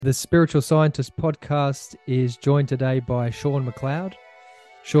The Spiritual Scientist podcast is joined today by Sean McLeod.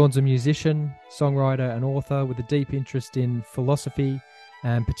 Sean's a musician, songwriter, and author with a deep interest in philosophy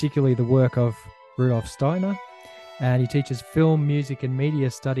and particularly the work of Rudolf Steiner. And he teaches film, music, and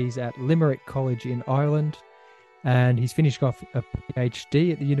media studies at Limerick College in Ireland. And he's finished off a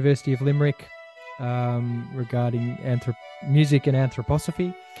PhD at the University of Limerick regarding music and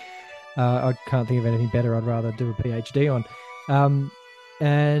anthroposophy. I can't think of anything better I'd rather do a PhD on.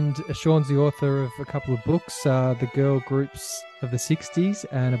 And Sean's the author of a couple of books, The Girl Groups of the 60s,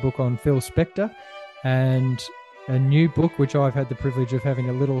 and a book on Phil Spector, and a new book, which I've had the privilege of having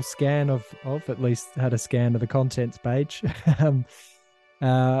a little scan of at least had a scan of the contents page. And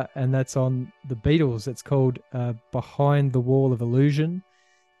that's on the Beatles. It's called Behind the Wall of Illusion,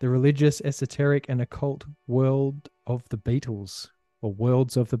 the Religious, Esoteric, and Occult World of the Beatles, or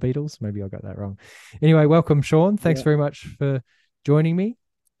Worlds of the Beatles. Maybe I got that wrong. Anyway, welcome, Sean. Thanks very much for joining me.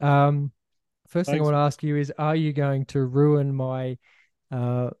 First thing I want to ask you is, are you going to ruin my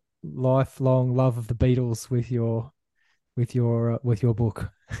lifelong love of the Beatles with your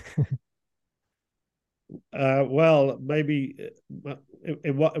book? Well, maybe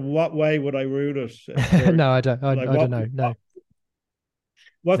in what way would I ruin it? No, I don't. I don't know. No.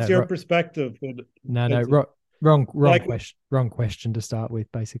 What's your perspective? Wrong question. Wrong question to start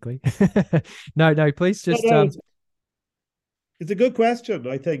with, basically. No. Please just. It's a good question,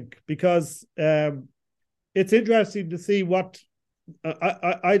 I think, because it's interesting to see what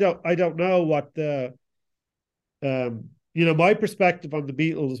I don't know what the my perspective on the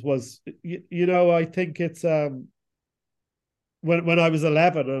Beatles was. I think it's when I was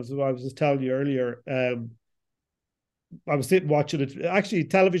 11, as I was just telling you earlier, I was sitting watching it. Actually, a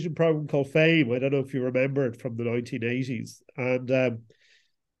television program called Fame. I don't know if you remember it from the 1980s. And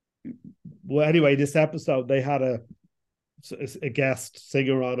well, anyway, this episode they had a guest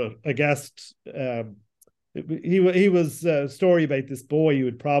singer on it. A guest. He was a story about this boy who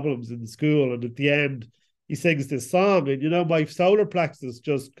had problems in school, and at the end he sings this song, and my solar plexus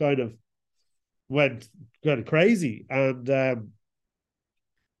just kind of went kind of crazy. And at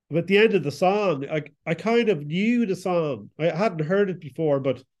the end of the song, I kind of knew the song. I hadn't heard it before,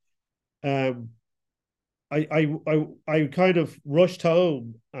 but I kind of rushed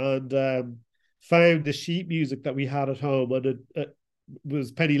home and found the sheet music that we had at home, and it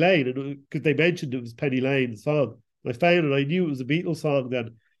was Penny Lane, and because they mentioned it was Penny Lane's song. I found it. I knew it was a Beatles song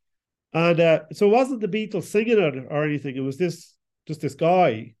then, and so it wasn't the Beatles singing it or anything. It was just this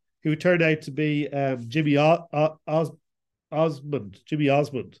guy who turned out to be Jimmy Osmond,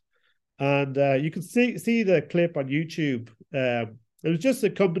 and you can see the clip on YouTube. It was just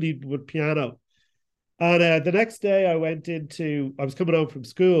accompanied with piano, and the next day I was coming home from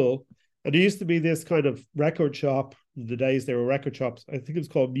school, and there used to be this kind of record shop. In the days there were record shops. I think it was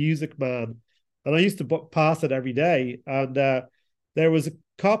called Music Man, and I used to pass it every day. And there was a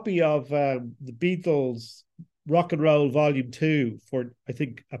copy of the Beatles Rock and Roll Volume 2 for, I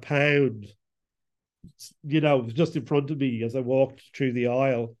think, £1. Just in front of me as I walked through the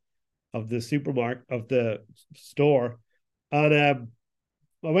aisle of the supermarket, of the store. And I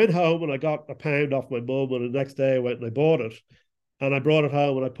went home and I got £1 off my mum, and the next day I went and I bought it. And I brought it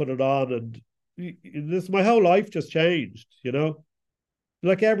home and I put it on, and my whole life just changed,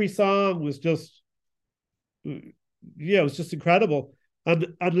 like every song was just, it was just incredible.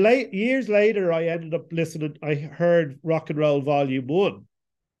 And years later, I ended up listening. I heard Rock and Roll Volume 1,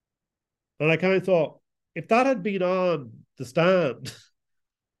 and I kind of thought, if that had been on the stand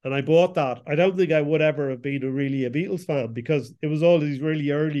and I bought that, I don't think I would ever have been a Beatles fan, because it was all these really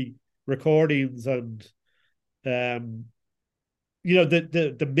early recordings, and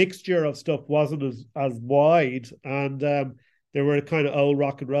the mixture of stuff wasn't as wide, and there were kind of old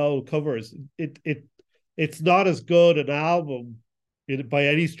rock and roll covers. It's not as good an album by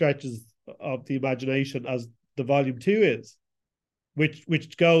any stretches of the imagination as the Volume 2 is,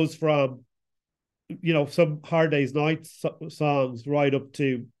 which goes from some Hard Day's Night songs right up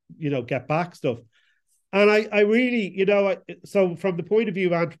to Get Back stuff. And I really, so from the point of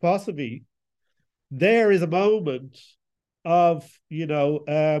view of anthroposophy, there is a moment of your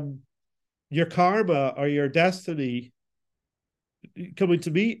karma or your destiny coming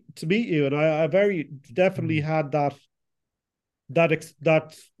to meet you, and I very definitely had that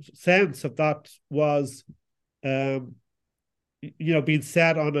sense of that was being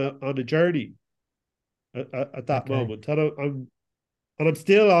set on a journey at that moment, and I'm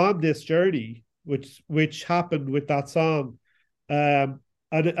still on this journey, which happened with that song.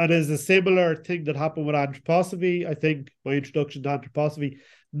 And there's a similar thing that happened with anthroposophy. I think my introduction to anthroposophy,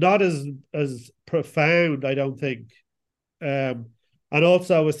 not as profound, I don't think, And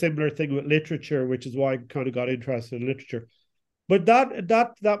also a similar thing with literature, which is why I kind of got interested in literature. But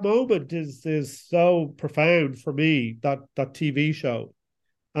that moment is so profound for me, that TV show.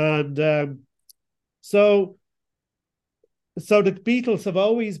 And so so the Beatles have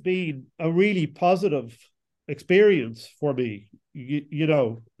always been a really positive experience for me,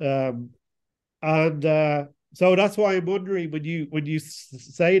 and so that's why I'm wondering when you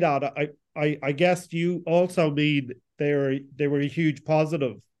say that, I guess you also mean they were a huge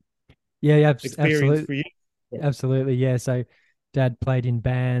positive Yeah, yeah, experience absolutely, for you. absolutely. Yeah. So, Dad played in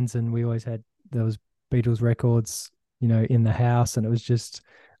bands, and we always had those Beatles records, in the house, and it was just.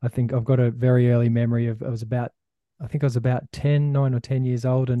 I think I've got a very early memory of. I think I was about 10, 9 or 10 years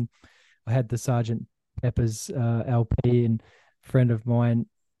old, and I had the Sergeant Pepper's LP, and a friend of mine,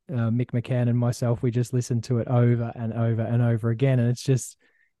 Mick McCann, and myself, we just listened to it over and over and over again. And it's just,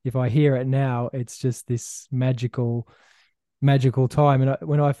 if I hear it now, it's just this magical time. And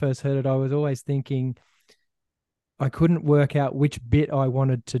when I first heard it, I was always thinking, I couldn't work out which bit I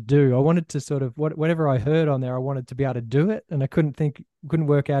wanted to do. I wanted to sort of whatever I heard on there, I wanted to be able to do it, and I couldn't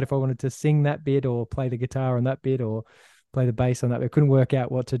work out if I wanted to sing that bit or play the guitar on that bit or play the bass on that. I couldn't work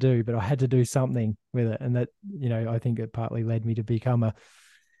out what to do, but I had to do something with it, and that I think it partly led me to become a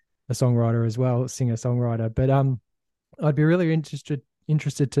songwriter as well, singer songwriter. But I'd be really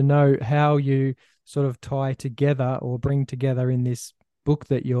interested to know how you sort of tie together or bring together in this book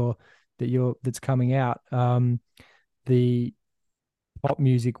that's coming out. The pop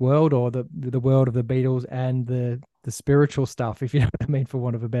music world, or the world of the Beatles, and the spiritual stuff, if you know what I mean, for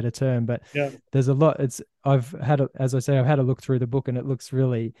want of a better term. But Yeah, there's a lot. As I say, I've had a look through the book, and it looks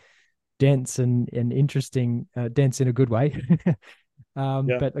really dense and interesting. Dense in a good way. yeah.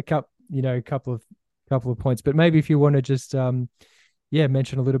 But a couple of points. But maybe if you want to just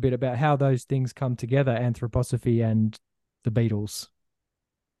mention a little bit about how those things come together, anthroposophy and the Beatles.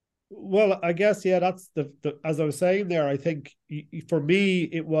 Well, I guess yeah. That's the as I was saying there. I think for me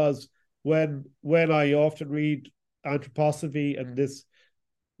it was when I often read anthroposophy and this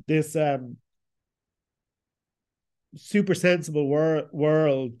super sensible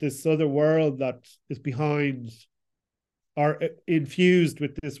world, this other world that is behind or infused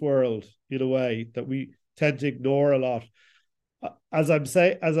with this world in a way that we tend to ignore a lot. As I was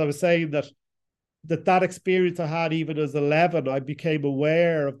saying that experience I had even as 11, I became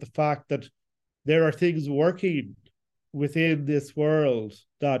aware of the fact that there are things working within this world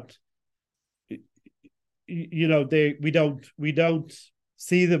that we don't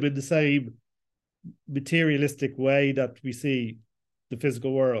see them in the same materialistic way that we see the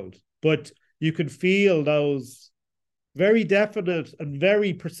physical world, but you can feel those very definite and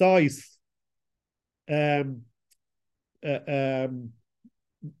very precise um, uh, um,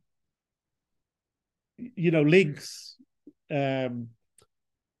 links, um,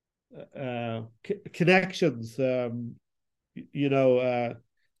 connections, you know,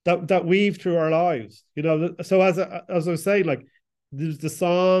 that weave through our lives. So as I was saying, like there's the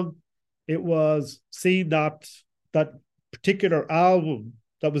song, it was seeing that particular album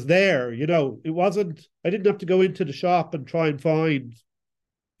that was there. It wasn't. I didn't have to go into the shop and try and find,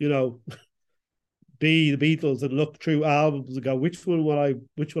 you know, be the Beatles and look through albums and go, which will I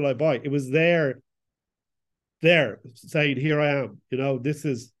buy? It was there saying, here I am. This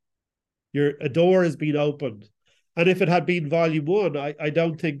is a door has been opened. And if it had been volume one, I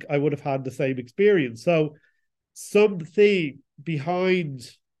don't think I would have had the same experience. So something behind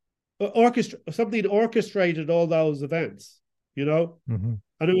something orchestrated all those events, Mm-hmm.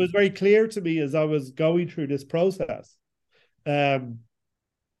 and it was very clear to me as I was going through this process, that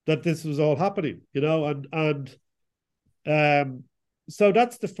this was all happening, and so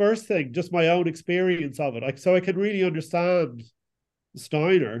that's the first thing, just my own experience of it. So I can really understand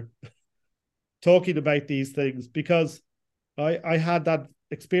Steiner talking about these things, because I had that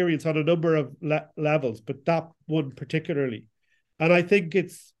experience on a number of levels, but that one particularly. And I think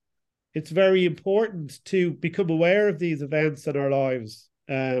it's very important to become aware of these events in our lives,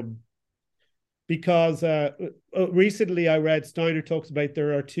 because recently I read Steiner talks about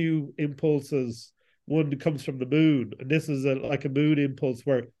there are two impulses. One that comes from the moon, and this is like a moon impulse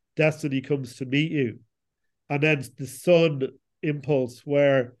where destiny comes to meet you, and then the sun impulse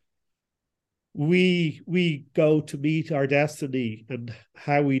where we go to meet our destiny, and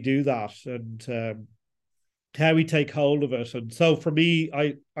how we do that, and how we take hold of it. And so for me,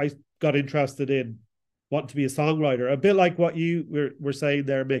 I got interested in wanting to be a songwriter, a bit like what you were saying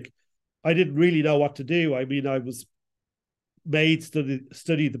there, Mick. I didn't really know what to do. I mean, I was made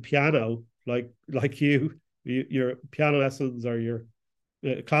study the piano, like your piano lessons, or your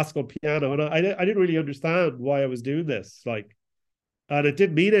classical piano, and I didn't really understand why I was doing this. Like, and it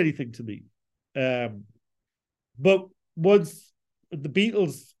didn't mean anything to me. But once the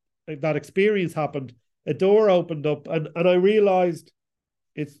Beatles, that experience happened, a door opened up, and I realized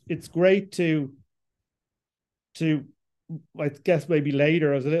it's great to I guess maybe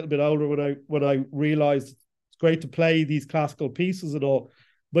later, I was a little bit older when I realized it's great to play these classical pieces and all,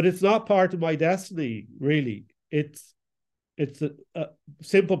 but it's not part of my destiny, really. It's a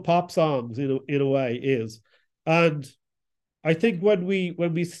simple pop songs in a way is. And I think when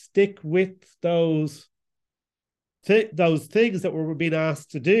we stick with those things that we're being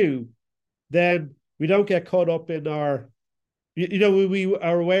asked to do, then we don't get caught up in our, when we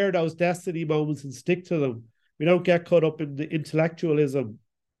are aware of those destiny moments and stick to them, we don't get caught up in the intellectualism,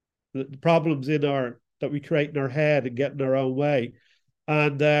 the problems that we create in our head and get in our own way.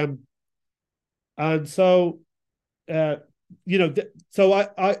 And so so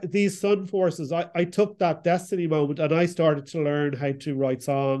I these sun forces, I took that destiny moment and I started to learn how to write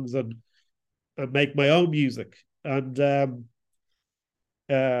songs and make my own music. And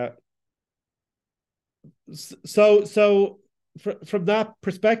so from that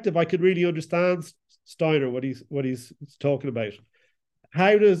perspective, I could really understand Steiner, what he's talking about.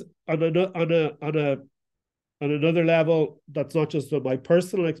 How does on another level, that's not just my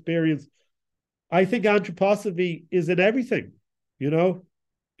personal experience, I think anthroposophy is in everything,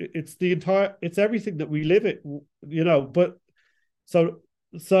 it's everything that we live in, but so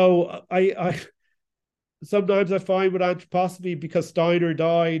I sometimes I find with anthroposophy, because Steiner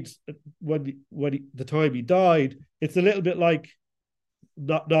died the time he died, it's a little bit like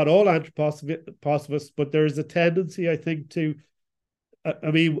not all anthroposophists, but there's a tendency, I think, to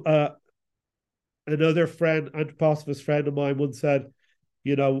another anthroposophist friend of mine once said,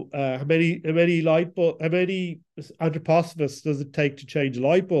 how many anthroposophists does it take to change a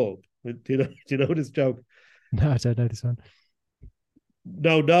light bulb? Do you know this joke? No, I don't know this one.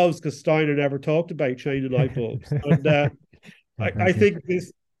 No knows, because Steiner never talked about changing light bulbs. And I think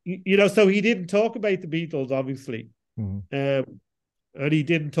this, so he didn't talk about the Beatles, obviously. And he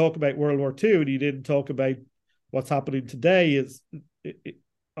didn't talk about World War II, and he didn't talk about what's happening today,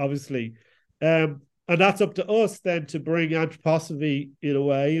 obviously. And that's up to us then to bring anthroposophy, in a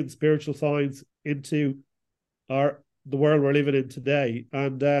way, and spiritual science into the world we're living in today.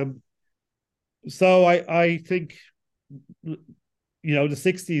 And so I think, the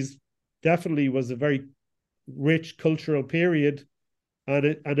 60s definitely was a very rich cultural period, and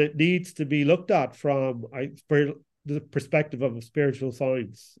it needs to be looked at from the perspective of spiritual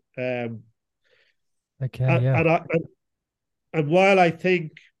science. Okay, and while I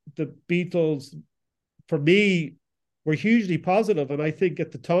think the Beatles, for me, were hugely positive, and I think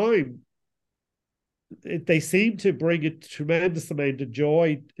at the time they seemed to bring a tremendous amount of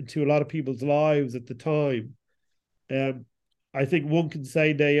joy into a lot of people's lives at the time. I think one can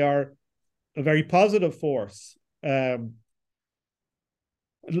say they are a very positive force, nearly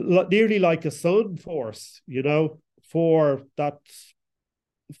like a sun force, for the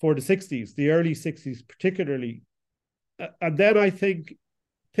 60s, the early 60s particularly. And then I think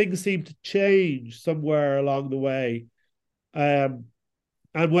things seem to change somewhere along the way. And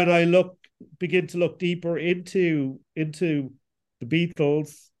when I begin to look deeper into the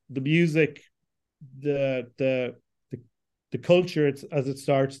Beatles, the music, the culture, as it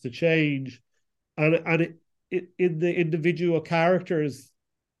starts to change, and it in the individual characters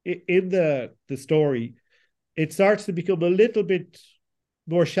in the story, it starts to become a little bit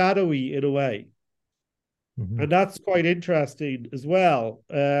more shadowy in a way. And that's quite interesting as well,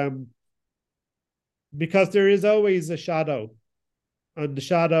 because there is always a shadow, and the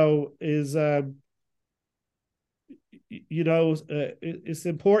shadow is it's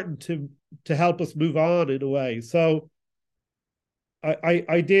important to help us move on in a way. So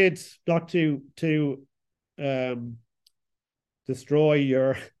I did, not to destroy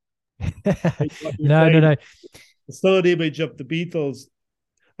your no. sun image of the Beatles.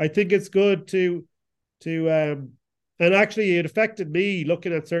 I think it's good to and actually it affected me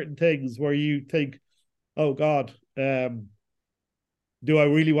looking at certain things where you think, oh God, do I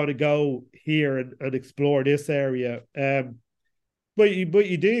really want to go here and explore this area? But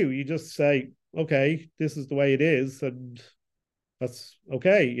you do. You just say, okay, this is the way it is, and that's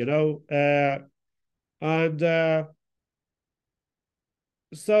okay, and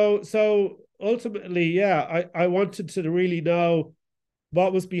so ultimately, yeah, I wanted to really know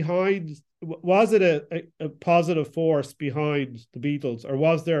what was behind. Was it a positive force behind the Beatles, or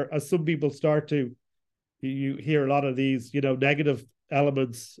was there, as some people start to, you hear a lot of these, negative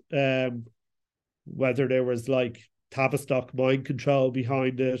elements, whether there was like Tavistock mind control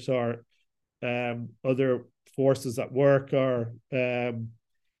behind it, or other forces at work, or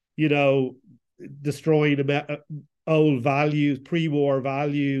you know, destroying old values, pre-war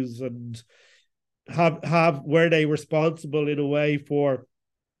values, and were they responsible in a way for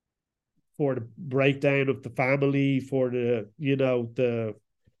the breakdown of the family, for the, you know, the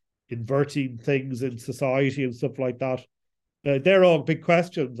inverting things in society and stuff like that. They're all big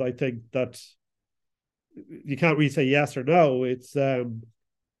questions. I think that you can't really say yes or no. It's in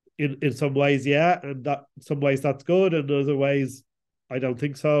some ways, yeah, and that some ways that's good, and other ways I don't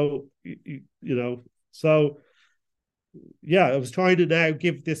think so. You know, so yeah, I was trying to now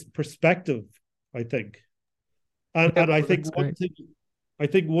give this perspective, I think. And Yeah, I well, think that's great.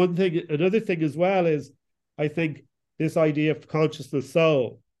 one thing, another thing as well is, I think this idea of consciousness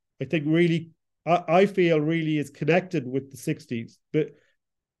soul, I think really, I feel really is connected with the 60s, but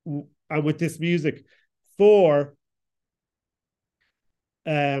and with this music for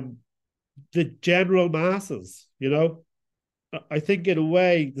um the general masses, you know. I think in a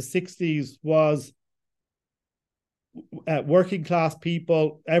way the 60s was working class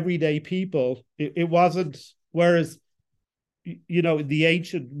people, everyday people. It wasn't, whereas, you know, in the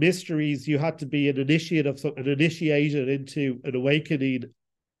ancient mysteries, you had to be an initiate of an initiated into an awakening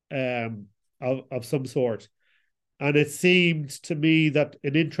of some sort. And it seemed to me that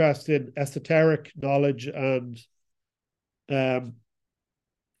an interest in esoteric knowledge and um,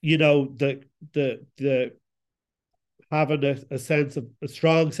 you know, the having a sense of a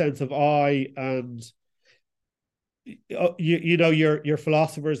strong sense of I, and you know, your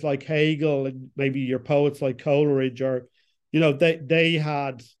philosophers like Hegel, and maybe your poets like Coleridge, or, you know, they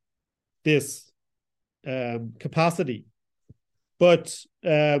had this capacity. But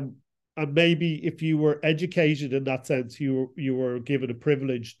and maybe if you were educated in that sense, you were given a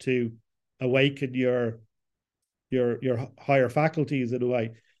privilege to awaken your higher faculties in a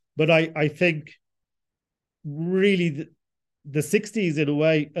way. But I think really the 60s in a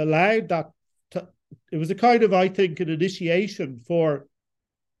way allowed that to, it was a kind of, I think, an initiation for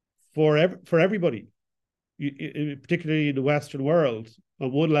everybody, particularly in the Western world.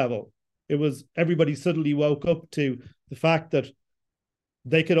 On one level, it was everybody suddenly woke up to the fact that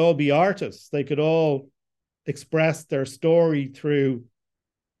they could all be artists. They could all express their story through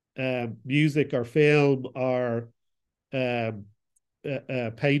music or film or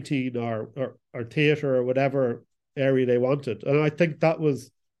painting or theater or whatever area they wanted. And I think that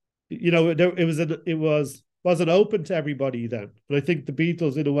was, you know, it wasn't open to everybody then. And I think the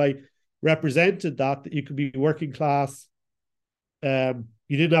Beatles in a way represented that you could be working class. You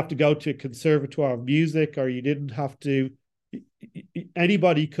didn't have to go to a conservatoire of music, or you didn't have to,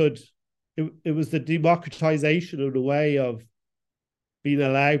 anybody could. It was the democratization of the way of being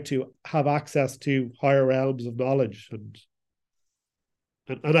allowed to have access to higher realms of knowledge. And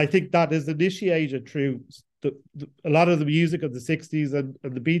I think that is initiated through a lot of the music of the 60s and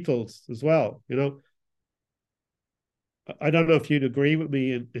the Beatles as well, you know. I don't know if you'd agree with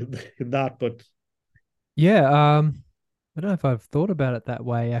me in that, but Yeah, I don't know if I've thought about it that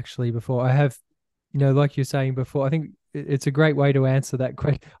way actually before. I have, like you're saying before, I think it's a great way to answer that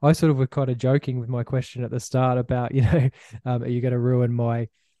question. I sort of was kind of joking with my question at the start about, are you going to ruin my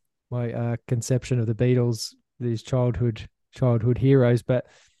conception of the Beatles, these childhood heroes? But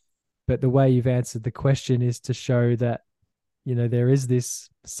the way you've answered the question is to show that, there is this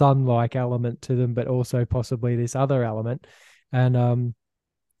sun-like element to them, but also possibly this other element. And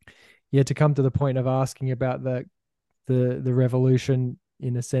yeah, to come to the point of asking about the revolution,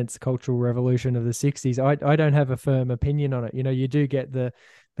 in a sense, cultural revolution of the 60s, I don't have a firm opinion on it. You do get the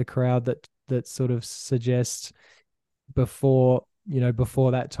crowd that sort of suggests before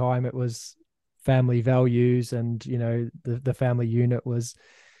that time it was family values, and the family unit was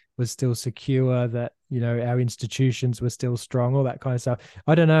still secure, that our institutions were still strong, all that kind of stuff.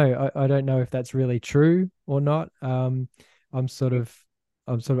 I don't know. I don't know if that's really true or not. I'm sort of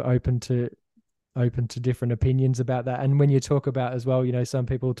open to different opinions about that. And when you talk about as well, some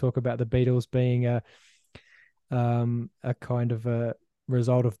people talk about the Beatles being a kind of a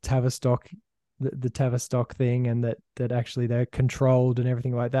result of Tavistock, the Tavistock thing, and that actually they're controlled and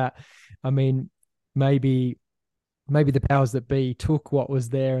everything like that. I mean, maybe the powers that be took what was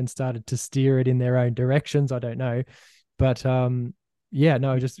there and started to steer it in their own directions. I don't know, but yeah,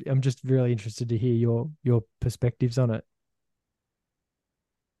 no, I'm just really interested to hear your perspectives on it.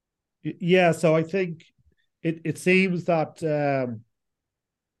 yeah. So I think it seems that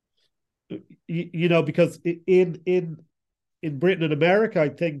because in Britain and America, I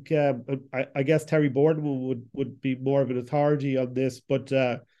think I guess Terry Boardman would be more of an authority on this, but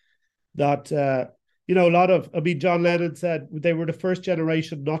that a lot of, I mean, John Lennon said they were the first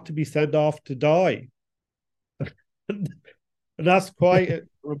generation not to be sent off to die. And that's quite a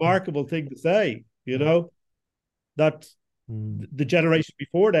remarkable thing to say, that Mm. the generation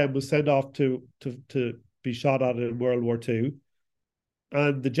before them was sent off to be shot at in World War II,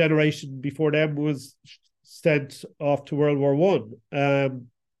 and the generation before them was sent off to World War One.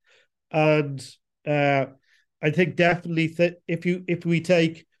 And I think definitely if we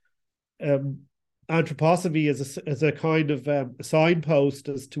take anthroposophy as a kind of a signpost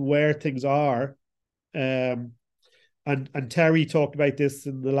as to where things are, um, and Terry talked about this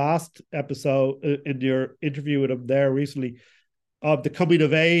in the last episode in your interview with him there recently, of the coming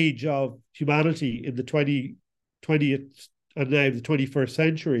of age of humanity in the 20th and now the 21st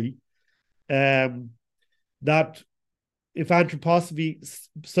century. That if anthroposophy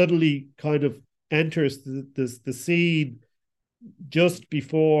suddenly kind of enters the scene just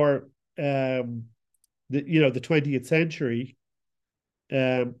before the 20th century,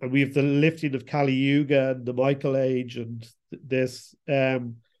 and we have the lifting of Kali Yuga and the Michael Age and this,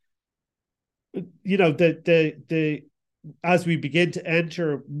 the as we begin to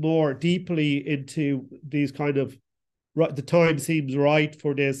enter more deeply into these kind of, the time seems right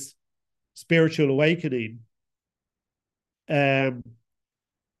for this spiritual awakening. And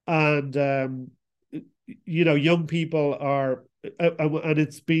young people are, and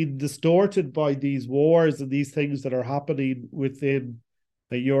it's been distorted by these wars and these things that are happening within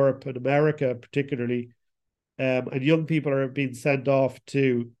Europe and America particularly, and young people are being sent off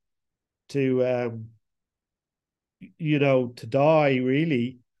to to die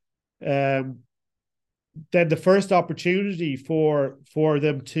really. Then the first opportunity for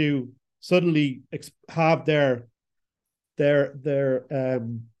them to suddenly have their their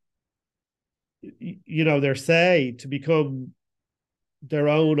say, to become their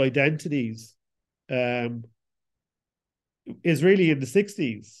own identities, is really in the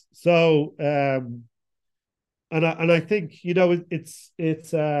 60s. So and I think it's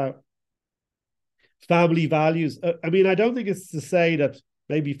family values. I mean, I don't think it's to say that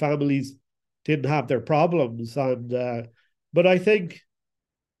maybe families didn't have their problems, and but I think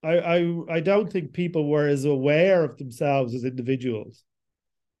I don't think people were as aware of themselves as individuals,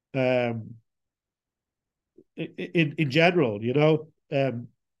 in general.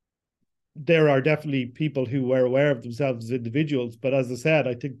 There are definitely people who were aware of themselves as individuals, but as I said,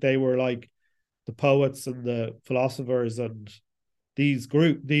 I think they were like the poets and the philosophers and these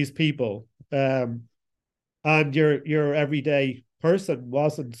people, and your everyday person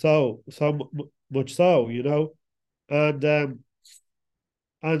wasn't so much so,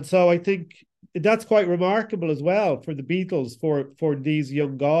 and so I think that's quite remarkable as well for the Beatles, for these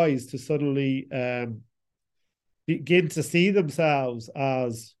young guys to suddenly begin to see themselves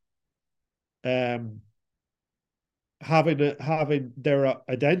as having their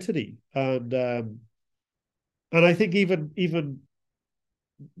identity, and I think even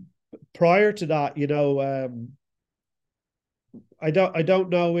prior to that, I don't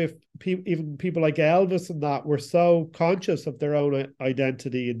know if even people like Elvis and that were so conscious of their own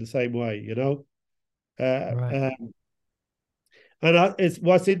identity in the same way, Right. And it's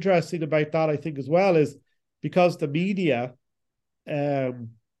what's interesting about that, I think, as well, is because the media,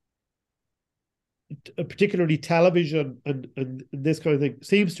 particularly television and this kind of thing,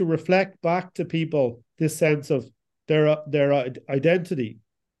 seems to reflect back to people this sense of their identity.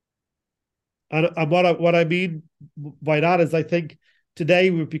 And what I mean by that is, I think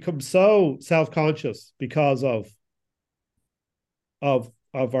today we've become so self-conscious because of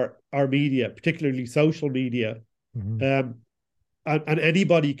our media, particularly social media. Mm-hmm. And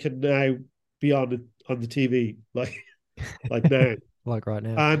anybody can now be on the TV, like now. Like right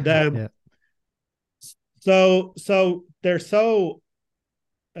now. And Yeah. so they're so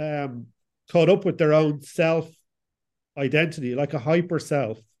caught up with their own self identity, like a hyper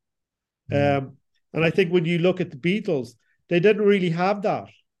self. Mm. And I think when you look at the Beatles, they didn't really have that,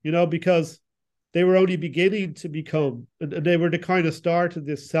 because they were only beginning to become, and they were the kind of start of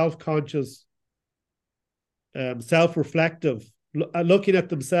this self-conscious, self-reflective, looking at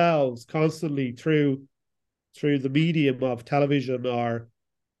themselves constantly through the medium of television, or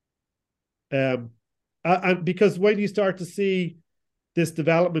and because when you start to see this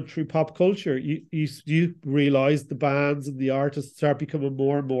development through pop culture, you realize the bands and the artists start becoming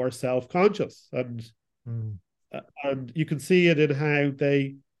more and more self-conscious, and you can see it in how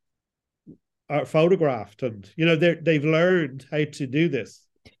they are photographed, and they've learned how to do this.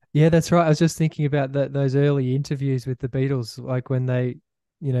 Yeah, that's right. I was just thinking about those early interviews with the Beatles, like when they're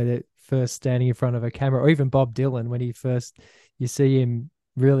first standing in front of a camera, or even Bob Dylan, when you see him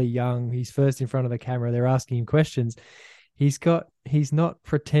really young, he's first in front of the camera, they're asking him questions. He's not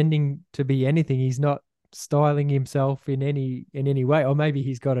pretending to be anything. He's not styling himself in any way, or maybe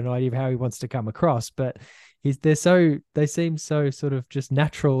he's got an idea of how he wants to come across, but they seem so sort of just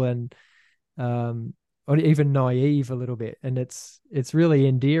natural and or even naive a little bit, and it's really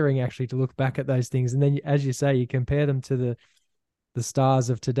endearing actually to look back at those things, and then as you say, you compare them to the stars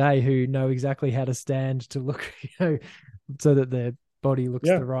of today who know exactly how to stand to look, so that their body looks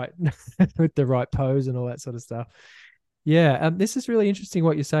Yeah. the right with the right pose and all that sort of stuff. Yeah, this is really interesting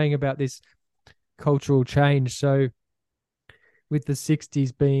what you're saying about this cultural change. So with the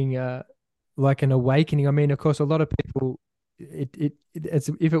 60s being like an awakening, I mean, of course, a lot of people, it's,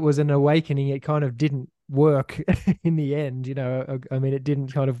 if it was an awakening, it kind of didn't work in the end. I mean, it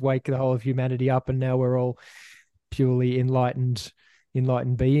didn't kind of wake the whole of humanity up, and now we're all purely enlightened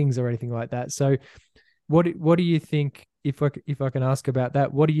beings or anything like that. So what do you think, if I can ask about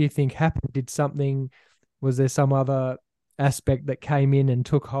that, what do you think happened? Was there some other aspect that came in and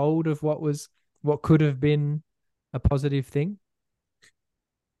took hold of what could have been a positive thing?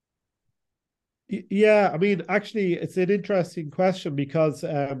 Yeah, I mean, actually, it's an interesting question because,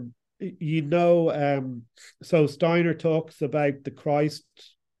 so Steiner talks about the Christ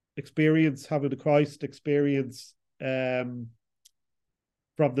experience, having the Christ experience from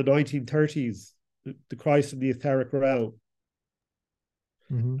the 1930s, the Christ in the etheric realm.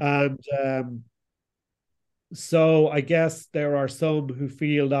 Mm-hmm. And so I guess there are some who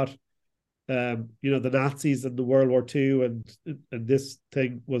feel that the Nazis and the World War II and this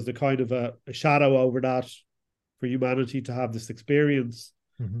thing was the kind of a shadow over that for humanity to have this experience.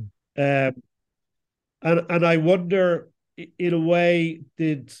 Mm-hmm. And I wonder, in a way,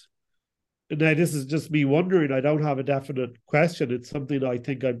 now this is just me wondering, I don't have a definite question. It's something I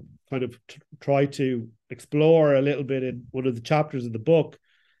think I kind of try to explore a little bit in one of the chapters of the book,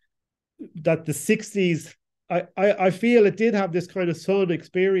 that the 60s, I feel it did have this kind of sun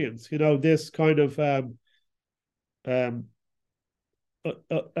experience, this kind of um,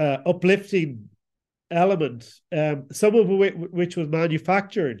 uplifting element, some of which was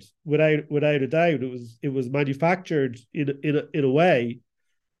manufactured without a doubt. It was manufactured in a way,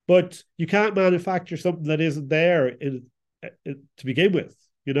 but you can't manufacture something that isn't there to begin with,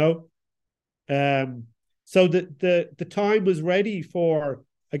 So the time was ready for,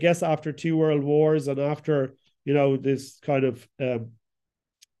 I guess, after two world wars and after this kind of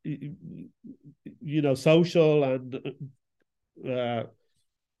social and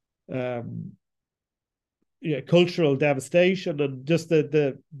cultural devastation, and just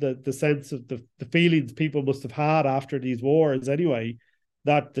the sense of the feelings people must have had after these wars anyway,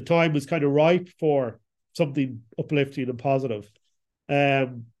 that the time was kind of ripe for something uplifting and positive.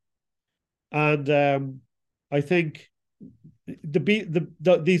 And I think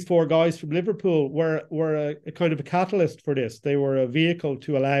these four guys from Liverpool were a kind of a catalyst for this. They were a vehicle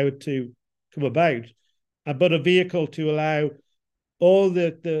to allow it to come about, but a vehicle to allow all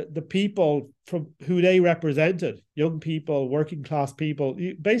the people from who they represented, young people, working class people,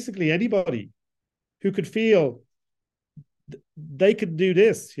 basically anybody who could feel they could do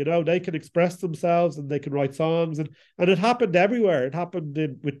this, they can express themselves and they can write songs, and it happened everywhere. It happened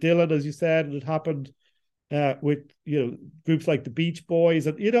with Dylan, as you said, and it happened with groups like the Beach Boys,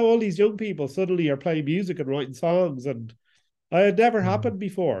 and all these young people suddenly are playing music and writing songs, and it had never happened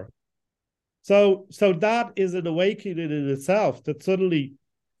before. So that is an awakening in itself, that suddenly,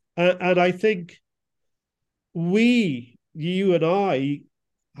 and I think you and I,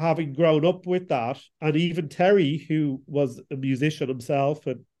 having grown up with that, and even Terry, who was a musician himself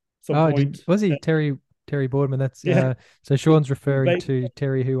at some Oh, point. was he Terry Boardman? That's Yeah. so Sean's referring to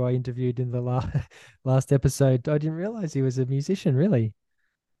Terry, who I interviewed in the last episode. I didn't realize he was a musician, really.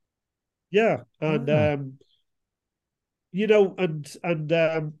 Yeah, and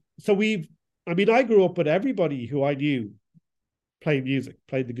so I grew up with everybody who I knew playing music,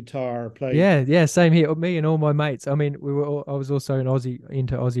 played the guitar, played. Yeah, same here. Me and all my mates. I mean, I was also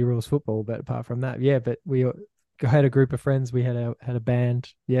into Aussie rules football, but apart from that, yeah. But we had a group of friends. We had a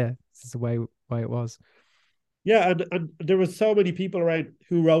band. Yeah, this is the way it was. Yeah, and there was so many people around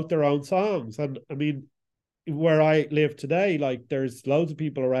who wrote their own songs, and I mean, where I live today, like there's loads of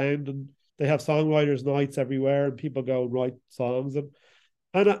people around, and they have songwriters' nights everywhere, and people go and write songs, and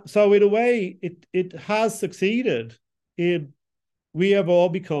so in a way, it has succeeded in. We have all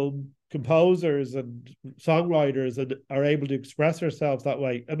become composers and songwriters and are able to express ourselves that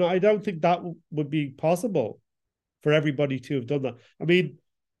way. And I don't think that would be possible for everybody to have done that. I mean,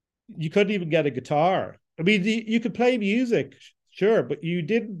 you couldn't even get a guitar. I mean, you could play music, sure, but you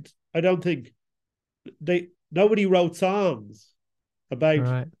didn't. I don't think nobody wrote songs about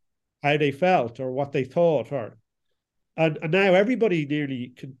Right. how they felt or what they thought, and now everybody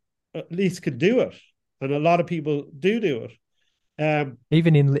nearly can, at least can do it. and a lot of people do it.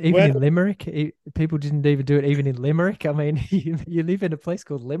 Even When in Limerick, people didn't even do it. Even in Limerick, I mean, you live in a place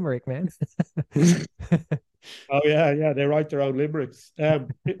called Limerick, man. Oh yeah, they write their own limericks.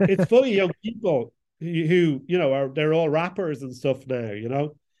 It's funny, young people who are they're all rappers and stuff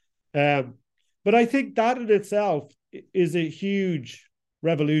now, Um, but I think that in itself is a huge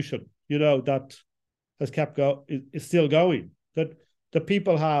revolution, that has kept is still going. That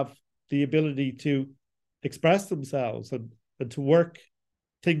people have the ability to express themselves and to work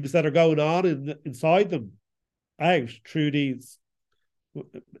things that are going on inside them out through these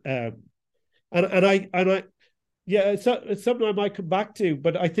um and I yeah, it's something I might come back to,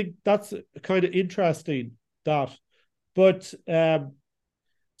 but I think that's kind of interesting that. But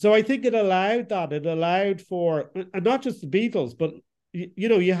so I think it allowed for, and not just the Beatles, but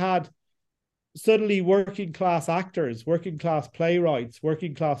you had suddenly working class actors, working class playwrights,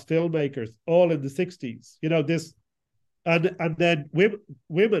 working class filmmakers, all in the 60s. This, and then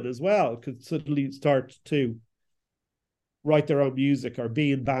women as well could suddenly start to write their own music or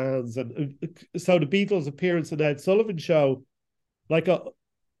be in bands. And so the Beatles' appearance in the Ed Sullivan Show, like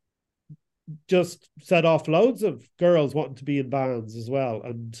just set off loads of girls wanting to be in bands as well,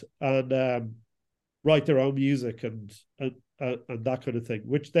 and write their own music and that kind of thing,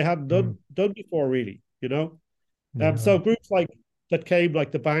 which they hadn't done before, really. So No. groups like that came,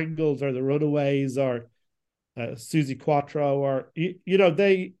 like the Bangles or the Runaways or Susie Quattro, or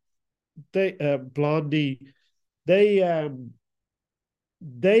they Blondie, they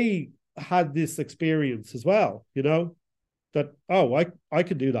they had this experience as well, that, oh, I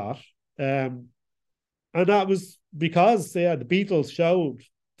could do that. And that was because the Beatles showed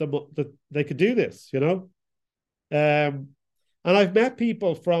them that they could do this. And I've met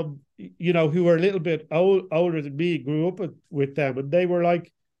people from, who are a little bit older than me, grew up with them, and they were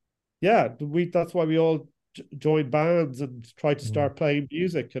like, yeah, that's why we all joined bands and tried to start playing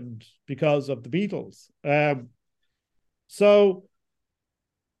music, and because of the Beatles. So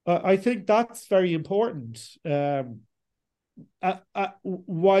I think that's very important.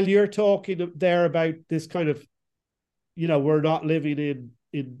 While you're talking there about this kind of, we're not living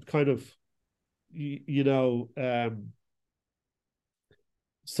in kind of,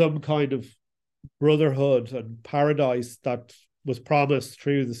 some kind of brotherhood and paradise that was promised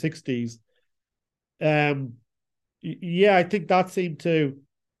through the 60s. Yeah, I think that seemed to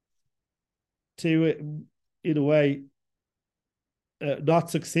in a way not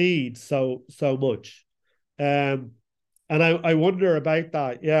succeed so much. And I wonder about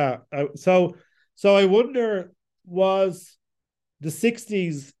that. Yeah. So I wonder, was the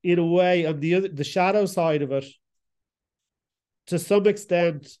 60s in a way, and the shadow side of it, to some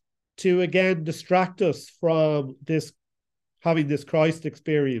extent, to again distract us from this, having this Christ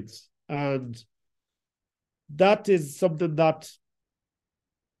experience. And that is something that,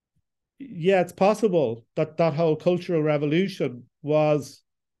 yeah, it's possible that that whole cultural revolution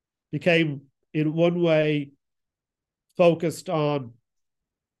became in one way focused on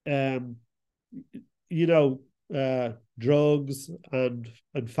um you know drugs and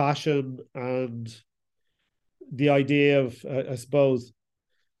fashion, and the idea of I suppose,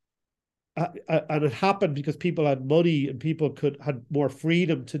 and it happened because people had money and people had more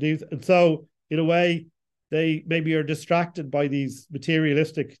freedom to do, and so in a way they maybe are distracted by these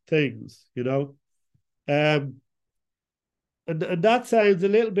materialistic things. um and that sounds a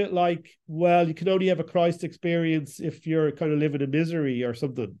little bit like, well, you can only have a Christ experience if you're kind of living in misery or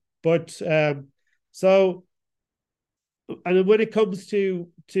something. But so, and when it comes to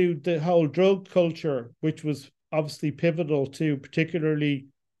the whole drug culture, which was obviously pivotal to particularly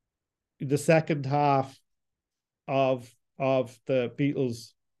the second half of the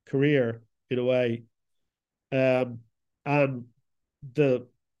Beatles' career in a way, and the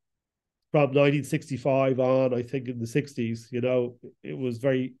from 1965 on, I think in the 60s, it was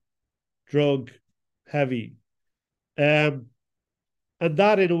very drug heavy. Um, and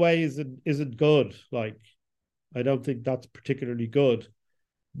that in a way isn't good. Like, I don't think that's particularly good.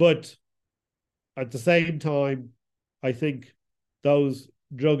 But at the same time, I think those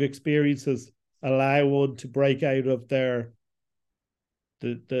drug experiences allow one to break out of the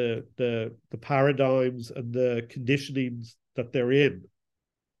paradigms and the conditionings that they're in.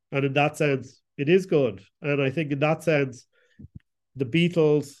 And in that sense, it is good. And I think in that sense, the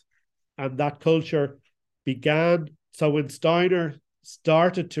Beatles and that culture began. So when Steiner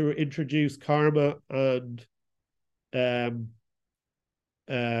started to introduce karma and um,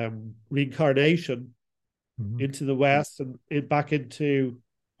 reincarnation into the West and back into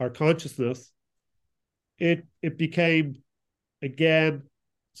our consciousness, it became again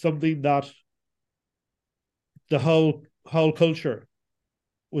something that the whole culture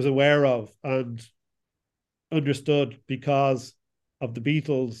was aware of and understood because of the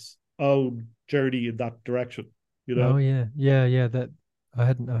Beatles' own journey in that direction. You Oh know, yeah, yeah, yeah. That I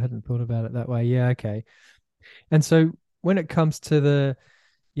hadn't thought about it that way. Yeah, okay. And so when it comes to the,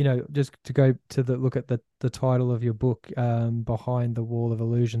 just to go to the look at the title of your book, Behind the Wall of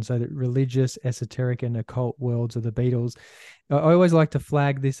Illusion, so that religious, esoteric, and occult worlds of the Beatles. I always like to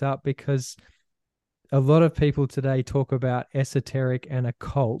flag this up because a lot of people today talk about esoteric and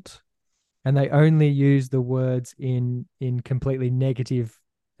occult, and they only use the words in completely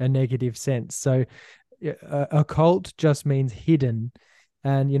a negative sense. So occult just means hidden.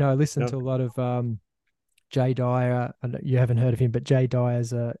 And I listen yeah, to a lot of Jay Dyer. I know you haven't heard of him, but Jay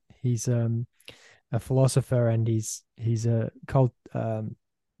Dyer's he's a philosopher, and he's a cult.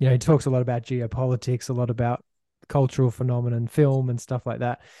 He talks a lot about geopolitics, a lot about cultural phenomenon, film, and stuff like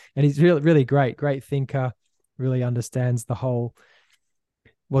that. And he's really really great thinker. Really understands the whole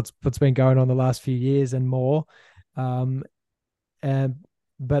what's been going on the last few years and more. Um, and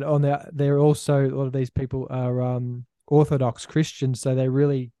but they're also, a lot of these people are Orthodox Christians, so they're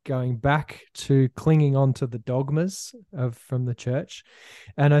really going back to clinging on to the dogmas from the church.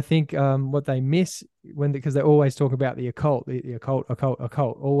 And I think what they miss because they always talk about the occult, the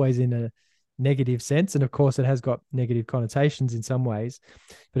occult, always in a negative sense, and of course it has got negative connotations in some ways,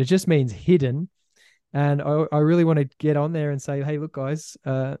 but it just means hidden. And I really want to get on there and say, hey, look, guys,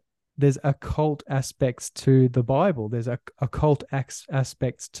 there's occult aspects to the Bible. There's occult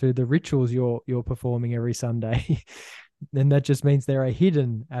aspects to the rituals you're performing every Sunday. And that just means there are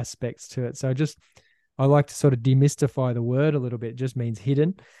hidden aspects to it. So I like to sort of demystify the word a little bit. It just means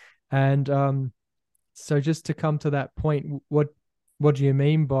hidden. And so just to come to that point, what do you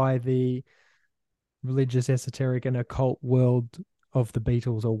mean by the religious, esoteric, and occult world of the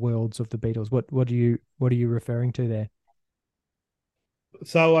Beatles, or worlds of the Beatles? What are you referring to there?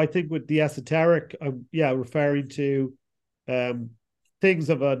 so I think with the esoteric, yeah, referring to um, things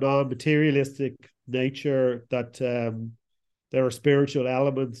of a non-materialistic nature, that there are spiritual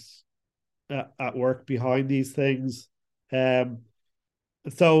elements at work behind these things. Um,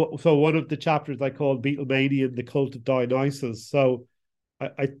 so one of the chapters I called Beatlemania and the Cult of Dionysus. So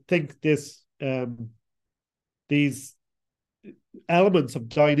I think these elements of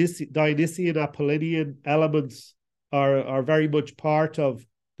Dionysian Apollonian elements are very much part of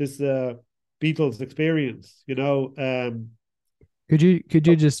this Beatles experience. Could you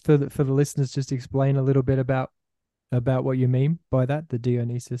just, for the listeners, just explain a little bit about what you mean by that, the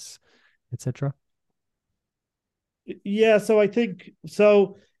Dionysus, etc.? Yeah, so I think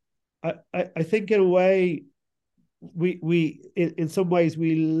so. I think in a way we in some ways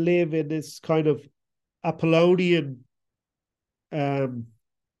we live in this kind of Apollonian um,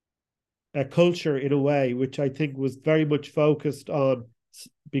 culture in a way, which I think was very much focused on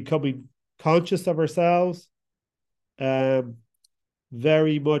becoming conscious of ourselves, um,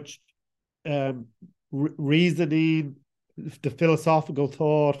 very much reasoning, the philosophical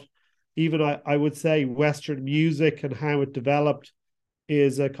thought. Even I would say Western music and how it developed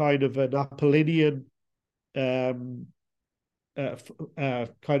is a kind of an Apollonian um,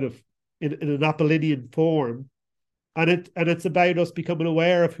 kind of in an Apollonian form, and it's about us becoming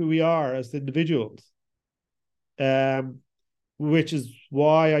aware of who we are as individuals, um, which is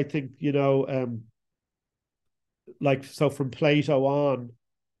why I think like so from Plato on,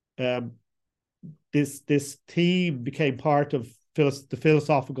 um, this theme became part of the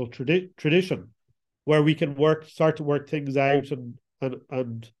philosophical tradition, where we can start to work things out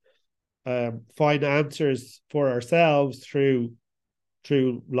and find answers for ourselves through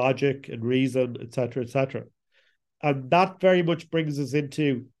logic and reason, etc., etc. And that very much brings us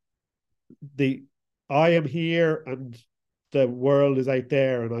into the I am here and the world is out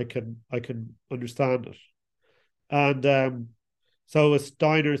there, and I can understand it. And so with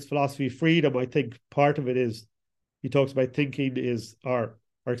Steiner's philosophy of freedom, I think part of it is he talks about thinking is our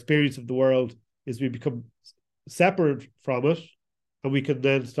experience of the world is we become separate from it, and we can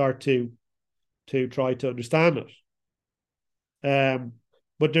then start to try to understand it.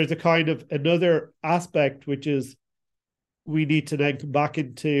 But there's a kind of another aspect, which is we need to then come back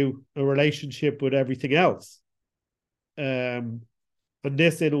into a relationship with everything else. And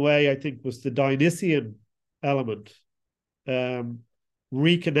this, in a way, I think was the Dionysian element, um,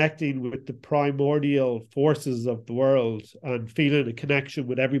 reconnecting with the primordial forces of the world and feeling a connection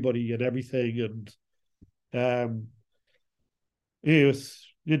with everybody and everything. And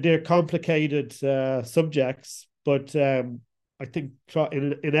they're complicated subjects, but I think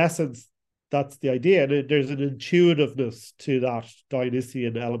in essence that's the idea. And there's an intuitiveness to that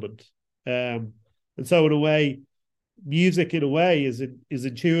Dionysian element. And so in a way, music in a way is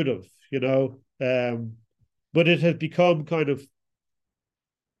intuitive, but it has become kind of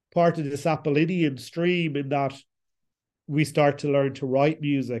part of this Apollinian stream in that we start to learn to write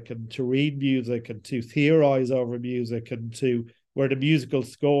music and to read music and to theorize over music, and to where the musical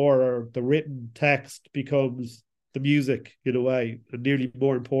score or the written text becomes the music in a way, and nearly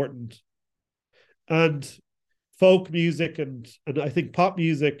more important. And folk music and I think pop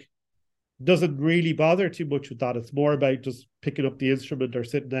music doesn't really bother too much with that. It's more about just picking up the instrument or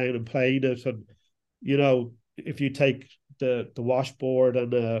sitting down and playing it. And if you take the washboard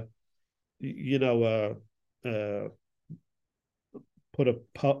and put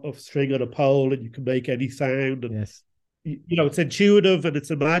a string on a pole and you can make any sound, and Yes. it's intuitive and it's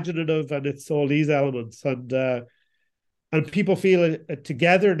imaginative and it's all these elements, and people feel a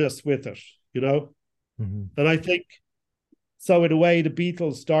togetherness with it, Mm-hmm. and I think so in a way the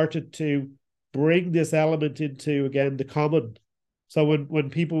Beatles started to bring this element into again the common. So when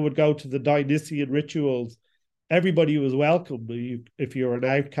people would go to the Dionysian rituals, everybody was welcome. If you were an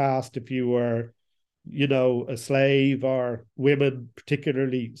outcast, if you were a slave, or women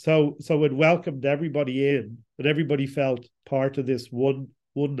particularly. So it welcomed everybody in, and everybody felt part of this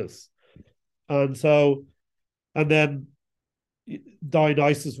oneness. And then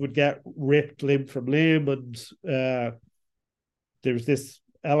Dionysus would get ripped limb from limb, and there's this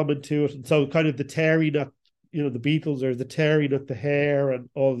element to it. And so kind of the tearing at, the Beatles are the tearing at the hair and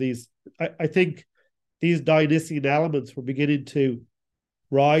all these. I think these Dionysian elements were beginning to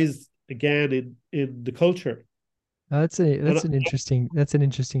rise again in the culture. That's an interesting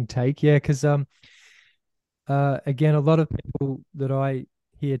take. Yeah, because again, a lot of people that I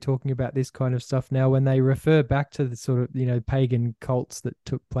hear talking about this kind of stuff now, when they refer back to the sort of pagan cults that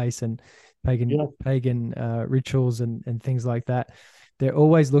took place and pagan rituals and things like that, they're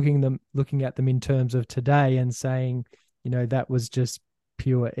always looking at them in terms of today and saying, that was just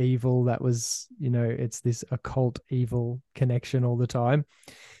pure evil. That was, it's this occult evil connection all the time.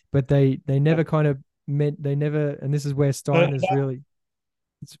 But they never kind of meant, they never, and this is where Stein is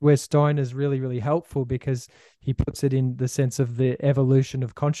really, really helpful, because he puts it in the sense of the evolution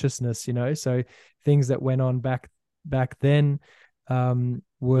of consciousness, so things that went on back then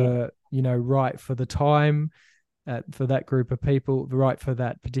were, right for the time, for that group of people, right for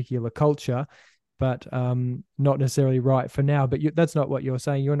that particular culture, but not necessarily right for now. But that's not what you're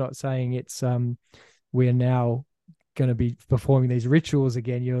saying. You're not saying it's we're now going to be performing these rituals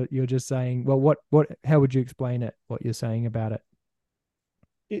again. You're just saying, well, how would you explain it, what you're saying about it?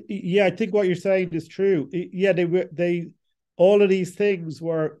 Yeah, I think what you're saying is true. Yeah, they all of these things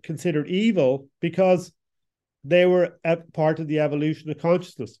were considered evil because they were a part of the evolution of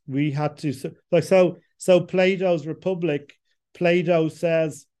consciousness. We had to so Plato's Republic. Plato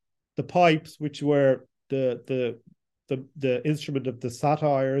says the pipes, which were the instrument of the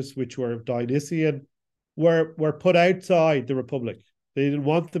satyrs, which were Dionysian, were put outside the Republic. They didn't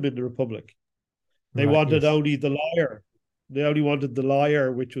want them in the Republic. They Right. wanted Yes. only the lyre. They only wanted the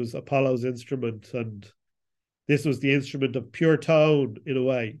lyre, which was Apollo's instrument, and this was the instrument of pure tone in a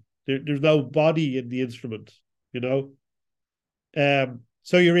way. There's no body in the instrument, you know.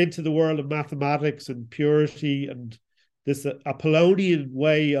 So you're into the world of mathematics and purity and this Apollonian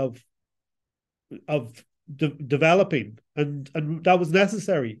way of developing, and that was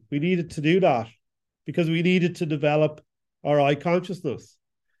necessary. We needed to do that because we needed to develop our eye consciousness,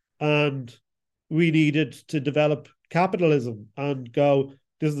 and we needed to develop capitalism and go,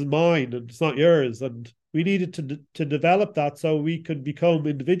 this is mine and it's not yours, and we needed to develop that so we could become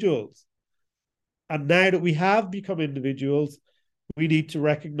individuals. And now that we have become individuals, we need to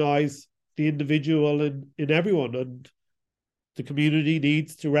recognize the individual in everyone, and the community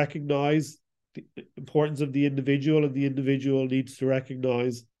needs to recognize the importance of the individual, and the individual needs to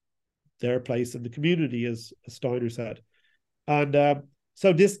recognize their place in the community, as Steiner said. And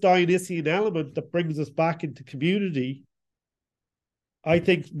so this Dionysian element that brings us back into community, I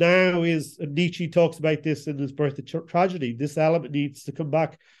think now is, and Nietzsche talks about this in his Birth of Tragedy, this element needs to come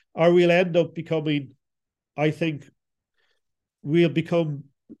back, or we'll end up becoming, I think, we'll become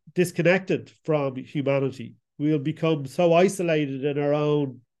disconnected from humanity. We'll become so isolated in our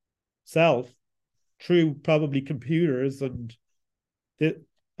own self through probably computers, and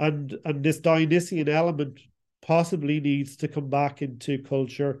this Dionysian element possibly needs to come back into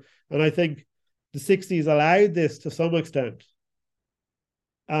culture. And I think the 60s allowed this to some extent,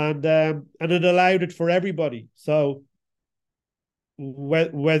 and it allowed it for everybody. So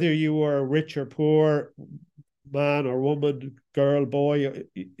whether you were rich or poor, man or woman, girl, boy,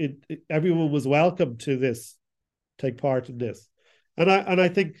 everyone was welcome to this, take part in this. And I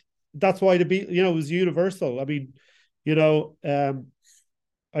think that's why it was universal. I mean, you know,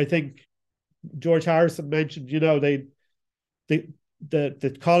 I think George Harrison mentioned, the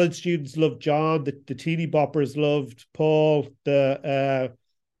the college students loved John, the teeny boppers loved Paul, the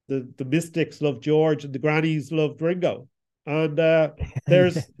mystics loved George, and the grannies loved Ringo. And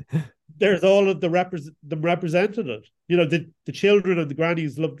there's there's all of them represented. The children and the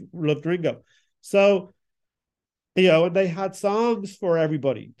grannies loved Ringo. So, and they had songs for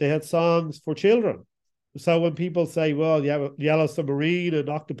everybody. They had songs for children. So when people say, well, yeah, Yellow Submarine and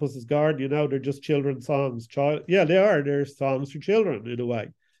Octopus's Garden, they're just children's songs. Yeah, they are. They're songs for children in a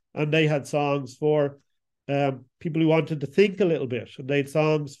way. And they had songs for people who wanted to think a little bit. And they had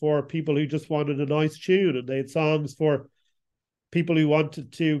songs for people who just wanted a nice tune. And they had songs for people who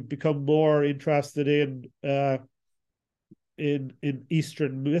wanted to become more interested in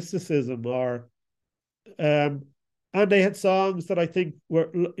Eastern mysticism, or and they had songs that I think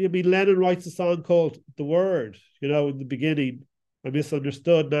Lennon writes a song called The Word, in the beginning, I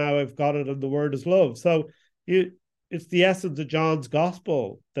misunderstood, now I've got it, and the word is love. So it's the essence of John's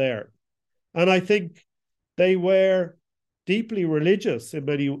gospel there. And I think they were deeply religious in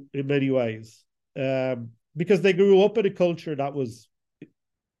many ways, because they grew up in a culture that was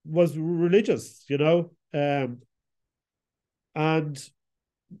religious, and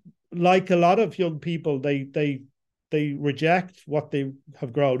like a lot of young people, they reject what they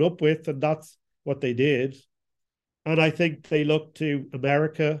have grown up with, and that's what they did. And I think they look to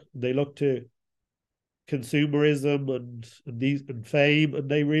America, they look to consumerism and fame, and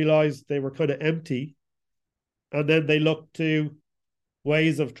they realized they were kind of empty. And then they look to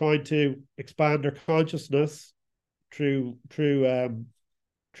ways of trying to expand their consciousness through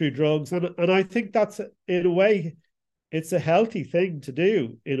drugs. And I think that's, in a way, it's a healthy thing to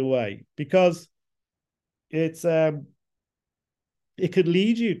do, in a way, because it could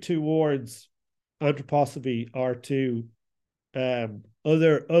lead you towards anthroposophy or to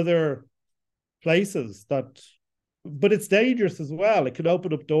other places but it's dangerous as well. It can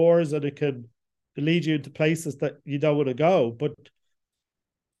open up doors, and it can lead you into places that you don't want to go. But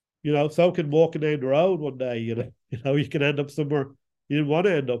so can walking down the road one day. You can end up somewhere you didn't want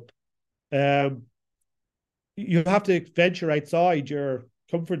to end up. You have to venture outside your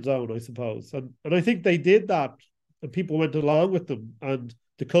comfort zone, I suppose. And I think they did that, and people went along with them, and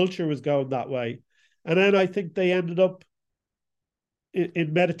the culture was going that way. And then I think they ended up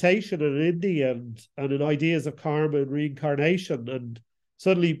in meditation and in India and in ideas of karma and reincarnation. And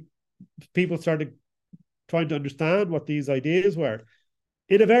suddenly people started trying to understand what these ideas were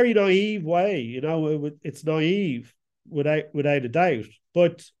in a very naive way. It's naive without a doubt,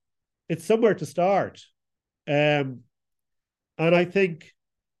 but it's somewhere to start. And I think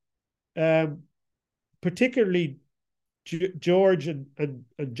particularly George and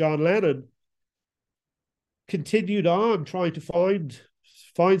John Lennon continued on trying to find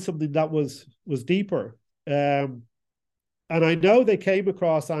something that was deeper. And I know they came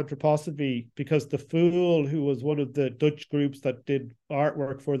across anthroposophy because The Fool, who was one of the Dutch groups that did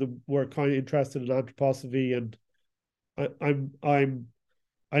artwork for them, were kind of interested in anthroposophy. And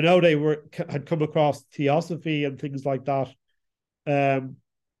I know they had come across theosophy and things like that. And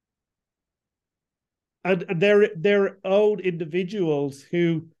their own individuals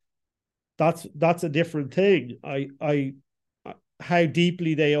who that's a different thing. I how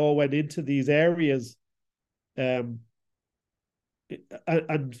deeply they all went into these areas, and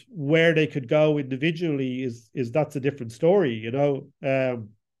where they could go individually is that's a different story, and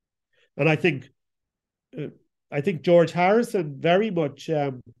I think George Harrison very much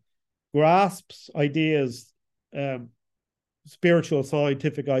grasps ideas, spiritual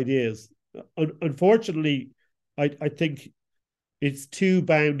scientific ideas. Unfortunately, I think it's too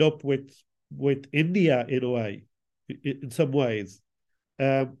bound up with India in a way, in some ways,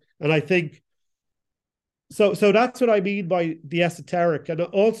 and I think so. That's what I mean by the esoteric, and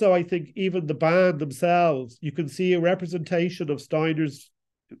also I think even the band themselves, you can see a representation of Steiner's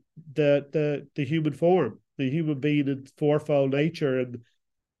the human form, the human being in fourfold nature, and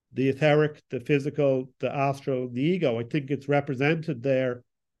the etheric, the physical, the astral, and the ego. I think it's represented there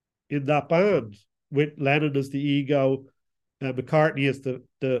in that band, with Lennon as the ego, McCartney is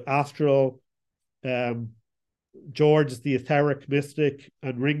the astral, George is the etheric mystic,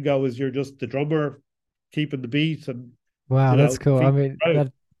 and Ringo is you're just the drummer keeping the beat. And wow, that's cool. I mean,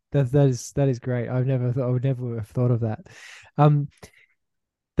 that is great. I would never have thought of that.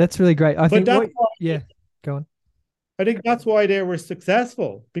 That's really great. Yeah, go on. I think that's why they were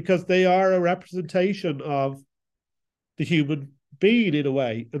successful, because they are a representation of the human being in a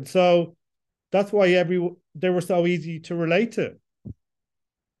way, and so that's why they were so easy to relate to.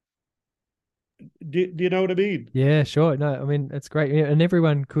 Do you know what I mean? Yeah, sure. No, I mean it's great, yeah, and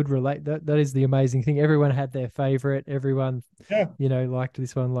everyone could relate. That is the amazing thing. Everyone had their favorite. Everyone, Yeah. liked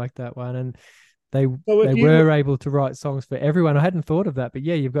this one, liked that one, and they So if they you were able to write songs for everyone. I hadn't thought of that, but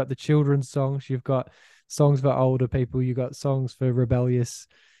yeah, you've got the children's songs, you've got songs for older people, you've got songs for rebellious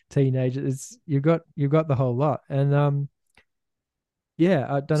teenagers. You've got the whole lot, and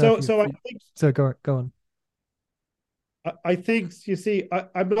yeah, I don't know if so you've. so I think So go on. I think you see,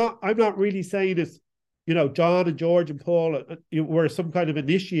 I'm not really saying it's, John and George and Paul were some kind of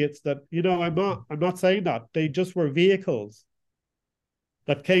initiates that, I'm not saying that. They just were vehicles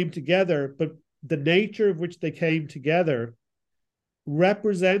that came together, but the nature of which they came together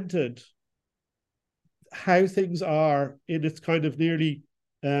represented how things are in its kind of nearly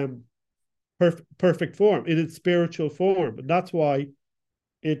um, perfect form, in its spiritual form. And that's why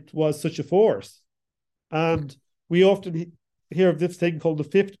it was such a force. And we often hear of this thing called the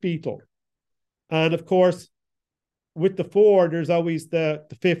fifth Beatle. And of course, with the four, there's always the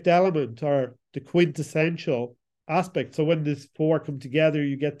fifth element or the quintessential aspect. So when these four come together,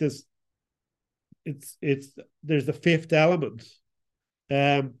 you get this. It's there's the fifth element,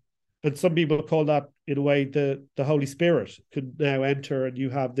 um, and some people call that in a way the Holy Spirit could now enter, and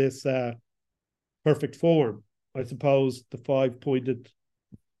you have this perfect form. I suppose the 5-pointed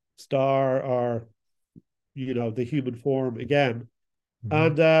star, or the human form again,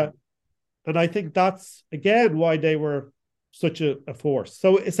 Mhm. and I think that's again why they were such a force.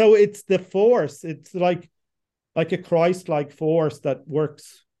 So it's the force. It's like a Christ-like force that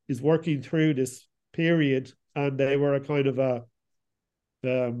is working through this period, and they were a kind of a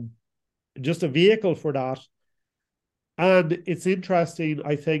um, just a vehicle for that. And it's interesting,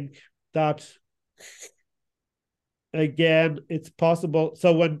 I think, that again, it's possible.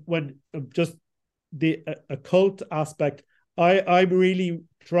 So when just the occult aspect, I'm really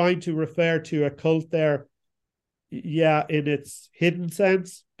trying to refer to occult there, yeah, in its hidden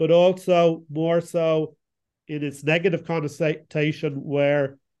sense, but also more so in its negative connotation,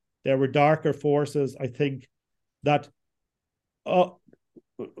 where there were darker forces. I think that uh,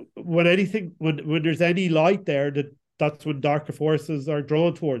 when there's any light there, that's when darker forces are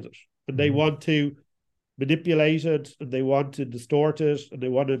drawn towards it, and they Mhm. want to manipulate it, and they want to distort it, and they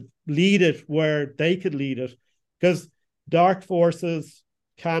want to lead it where they can lead it, because dark forces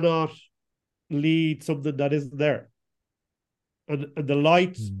cannot lead something that isn't there, and the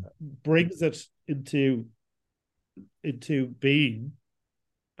light Mm. brings it into being,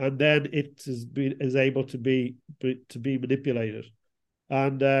 and then is able to be manipulated,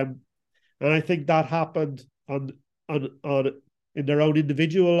 and I think that happened on in their own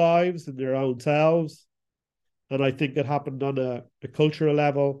individual lives, in their own selves, and I think it happened on a cultural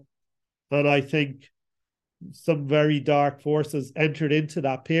level, and I think some very dark forces entered into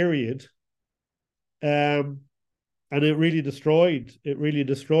that period, um, and it really destroyed it,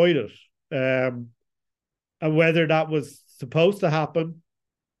 and whether that was supposed to happen,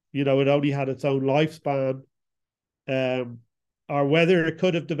 it only had its own lifespan, um, or whether it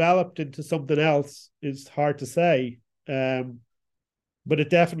could have developed into something else is hard to say. But it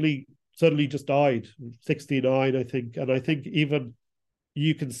definitely suddenly just died, 69, I think. And I think even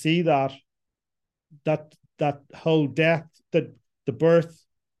you can see that whole death, that the birth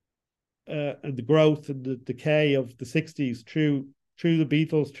and the growth and the decay of the 60s through the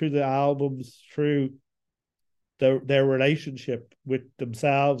Beatles, through the albums, through their relationship with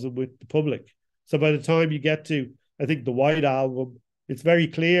themselves and with the public. So by the time you get to, I think, the White Album, it's very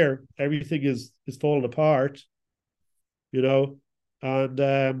clear everything is falling apart, you know, and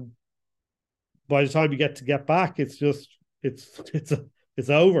by the time you get back, it's just it's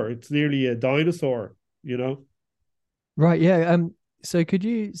over. It's nearly a dinosaur, you know. Right, yeah. So could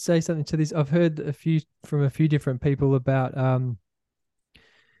you say something to this? I've heard from a few different people about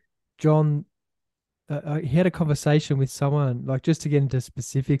John. He had a conversation with someone, like just to get into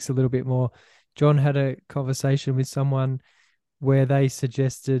specifics a little bit more. John had a conversation with someone where they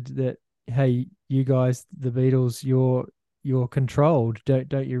suggested that, hey, you guys, the Beatles, you're controlled.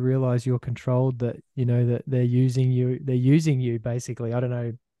 Don't you realize you're controlled? That that they're using you. They're using you basically. I don't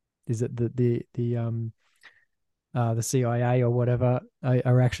know. Is it the CIA or whatever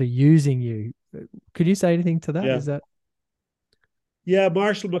are actually using you? Could you say anything to that? Yeah, Is that? yeah.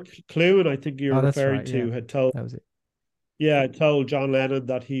 Marshall McLuhan, I think you're Oh, that's referring right. Yeah, to, had told, that was it. yeah, told John Lennon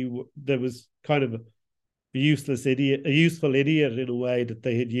that there was kind of a useless idiot, a useful idiot in a way, that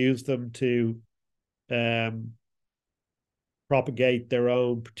they had used them to um, propagate their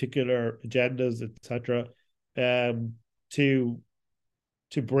own particular agendas, etc., um, to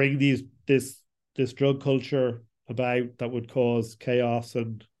bring this drug culture about that would cause chaos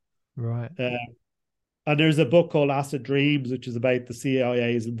and Right. And there's a book called Acid Dreams, which is about the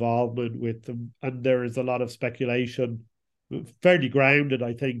CIA's involvement with them. And there is a lot of speculation, fairly grounded,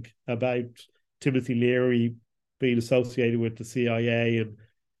 I think, about Timothy Leary being associated with the CIA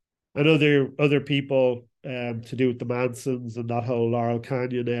and other people to do with the Mansons and that whole Laurel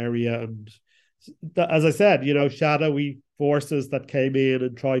Canyon area. And as I said, shadowy forces that came in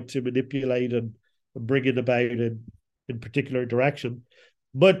and tried to manipulate and bring it about in particular direction.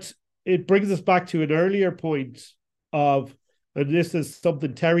 But it brings us back to an earlier point of, and this is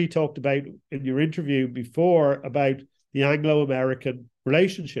something Terry talked about in your interview before, about the Anglo-American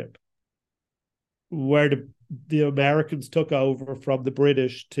relationship, where the Americans took over from the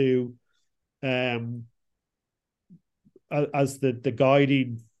British to as the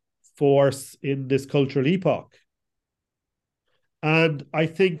guiding force in this cultural epoch. And I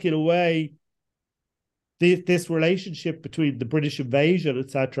think, in a way, this relationship between the British invasion,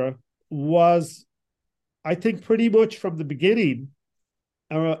 etc., was, I think, pretty much from the beginning,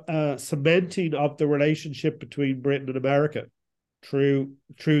 a cementing of the relationship between Britain and America through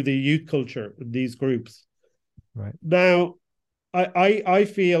the youth culture in these groups. Right. Now, I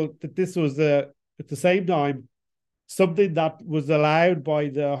feel that this was at the same time something that was allowed by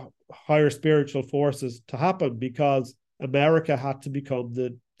the higher spiritual forces to happen, because America had to become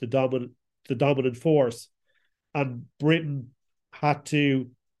the dominant force, and Britain had to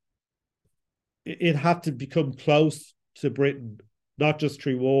become close to Britain, not just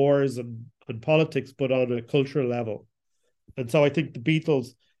through wars and politics, but on a cultural level. And so I think the Beatles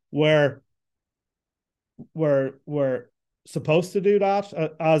were supposed to do that,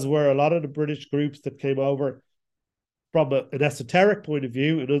 as were a lot of the British groups that came over from an esoteric point of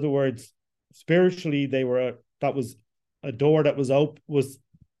view. In other words, spiritually, that was a door that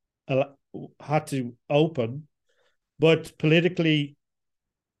had to open, but politically,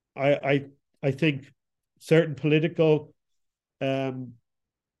 I think certain political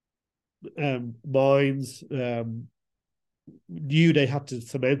minds knew they had to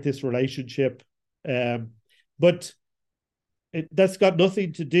cement this relationship, but that's got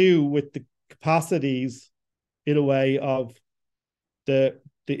nothing to do with the capacities, in a way, of the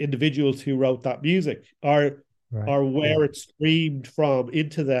individuals who wrote that music, or where it streamed from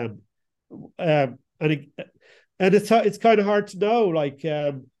into them. And it's kind of hard to know, like,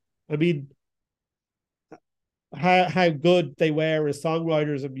 I mean, how good they were as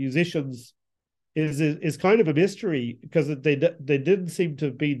songwriters and musicians is kind of a mystery, because they didn't seem to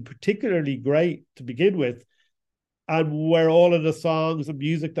have been particularly great to begin with, and where all of the songs and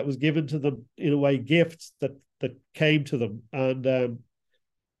music that was given to them, in a way, gifts that came to them. And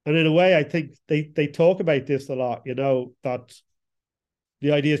in a way, I think they talk about this a lot, that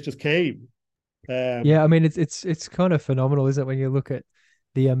the ideas just came. Yeah, I mean, it's kind of phenomenal, isn't it, when you look at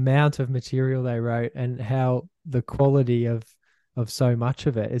the amount of material they wrote and how the quality of so much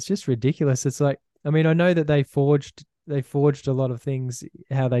of it. It's just ridiculous. It's like, I mean, I know that they forged a lot of things,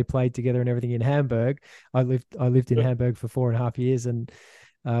 how they played together and everything in Hamburg. I lived in Hamburg for 4.5 years, and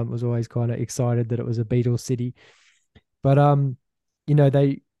was always kind of excited that it was a Beatles city. But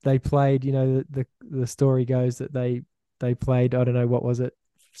they played, the story goes that they played, I don't know, what was it,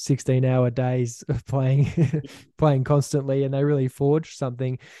 16-hour days of playing constantly, and they really forged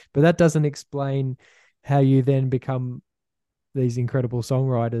something. But that doesn't explain how you then become these incredible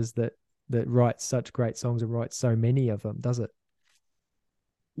songwriters that write such great songs and write so many of them, does it?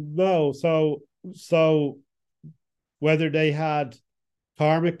 No. So whether they had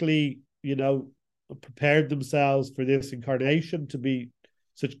karmically, prepared themselves for this incarnation to be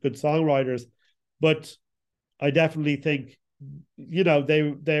such good songwriters, but I definitely think,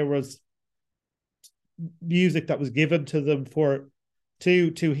 there was music that was given to them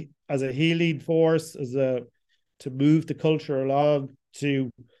to as a healing force, to move the culture along,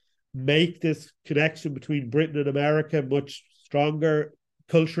 to make this connection between Britain and America much stronger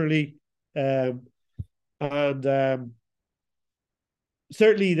culturally. And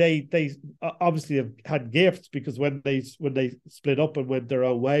certainly they obviously have had gifts, because when they split up and went their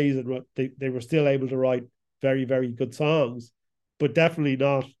own ways, and they were still able to write very, very good songs, but definitely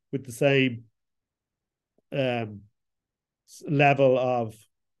not with the same level of,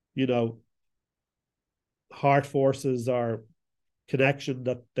 heart forces or connection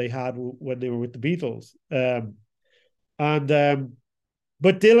that they had when they were with the Beatles.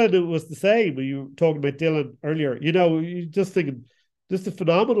 But Dylan, it was the same. When you were talking about Dylan earlier, you just thinking, just a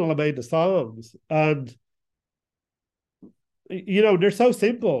phenomenal amount of songs, and they're so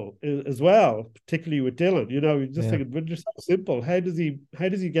simple as well, particularly with Dylan. You're just thinking, when they're so simple, how does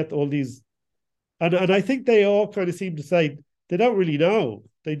he get all these? And I think they all kind of seem to say they don't really know.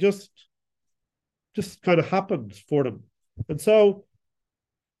 They just just kind of happened for them. And so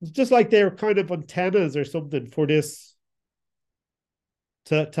it's just like they're kind of antennas or something for this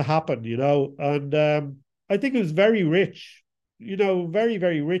to happen, And I think it was very rich, very,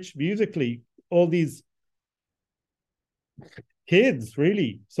 very rich musically. All these kids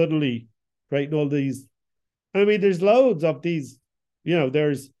really suddenly writing all these. I mean, there's loads of these,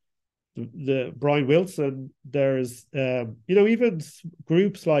 there's the Brian Wilson, there's, even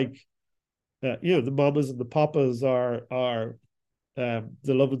groups like, the Mamas and the Papas are the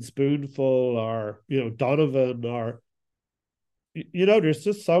Loving Spoonful, or, Donovan, or, there's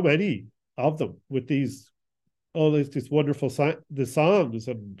just so many of them with all these wonderful the songs.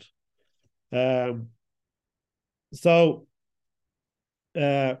 And so,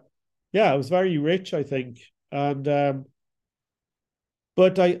 yeah, it was very rich, I think. And,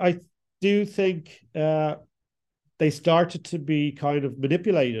 but I do think they started to be kind of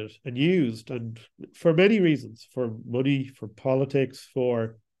manipulated and used, and for many reasons, for money, for politics,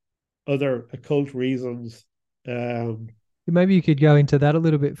 for other occult reasons. Maybe you could go into that a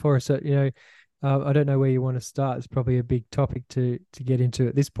little bit for us. I don't know where you want to start. It's probably a big topic to get into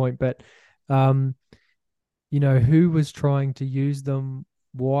at this point, but who was trying to use them?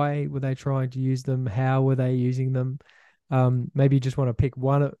 Why were they trying to use them? How were they using them? Maybe you just want to pick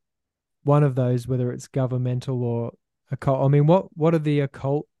one of those, whether it's governmental or occult. I mean, what are the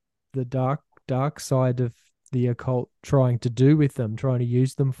occult, the dark side of the occult, trying to do with them, trying to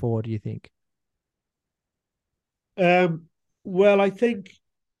use them for, do you think? Well, I think,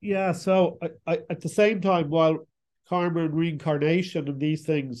 yeah. So I at the same time, while karma and reincarnation and these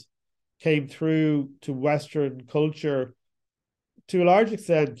things came through to Western culture to a large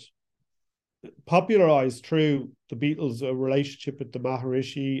extent, popularized through the Beatles' relationship with the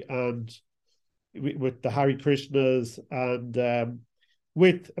Maharishi, and with the Hare Krishnas, and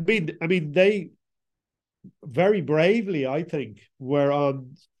they very bravely, I think, were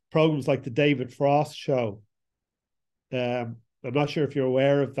on programs like the David Frost show. I'm not sure if you're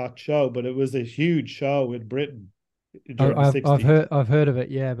aware of that show, but it was a huge show in Britain during the I've 60s. I've heard of it,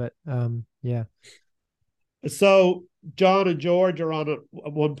 yeah, but yeah. So John and George are on at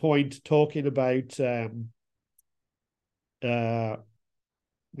one point talking about uh,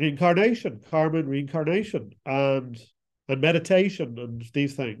 reincarnation, karma and reincarnation, and meditation and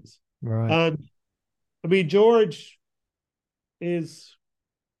these things. Right. And I mean, George is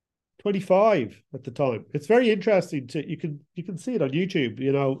 25 at the time. It's very interesting you can see it on YouTube,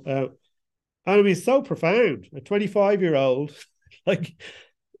 and I mean, it's so profound. A 25-year-old like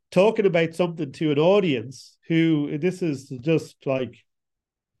talking about something to an audience who, this is just like,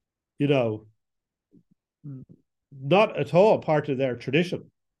 you know, not at all part of their tradition.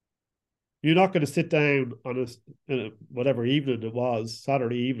 You're not going to sit down on whatever evening it was,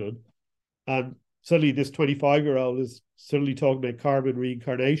 Saturday evening, and suddenly this 25-year-old is suddenly talking about karma and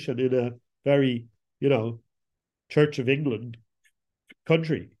reincarnation in a very, Church of England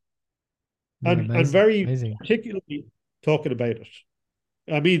country, Yeah, and amazing. very Amazing. particularly talking about it.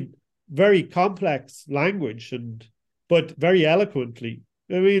 I mean, very complex language, but very eloquently.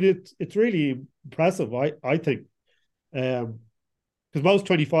 I mean, it's really impressive. I think, because most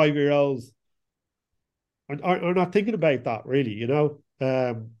 25-year-olds are not thinking about that really,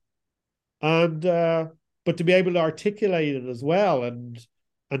 and but to be able to articulate it as well, and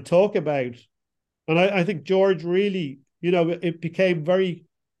talk about, and I think George really, it became very,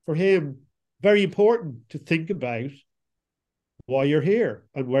 for him, very important to think about why you're here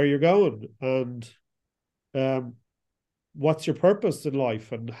and where you're going, and what's your purpose in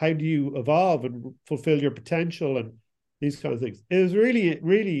life, and how do you evolve and fulfill your potential, and these kind of things. It is really,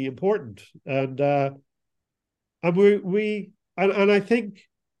 really important, and and I think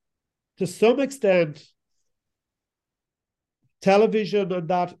to some extent television and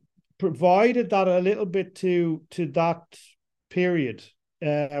that provided that a little bit to that period,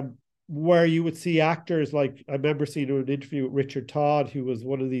 where you would see actors like, I remember seeing an interview with Richard Todd, who was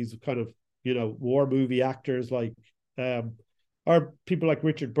one of these kind of, war movie actors, like, or people like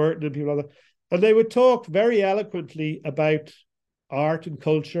Richard Burton and people like that. And they would talk very eloquently about art and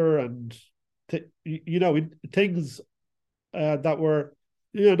culture and, things that were,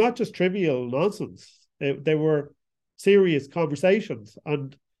 not just trivial nonsense. They were serious conversations.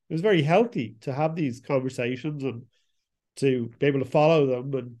 And it was very healthy to have these conversations and to be able to follow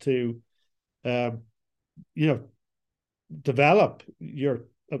them, and to, develop your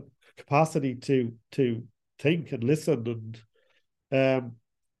capacity to think and listen. And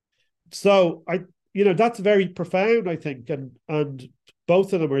so that's very profound, I think. And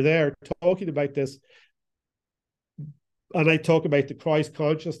both of them are there talking about this. and they talk about the Christ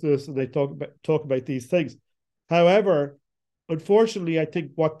consciousness, and they talk about these things. However, unfortunately, I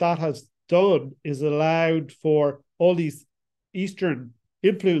think what that has done is allowed for all these Eastern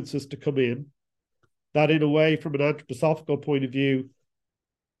influences to come in that, in a way, from an anthroposophical point of view,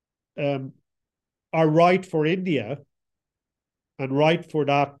 are right for India and right for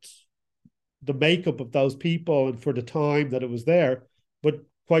that, the makeup of those people and for the time that it was there, but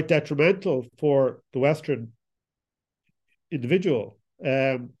quite detrimental for the Western individual.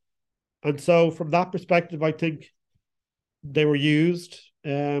 And so from that perspective, I think they were used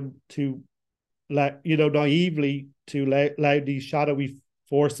to naively to allow these shadowy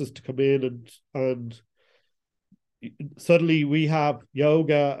forces to come in, and suddenly we have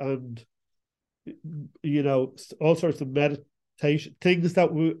yoga and all sorts of meditation things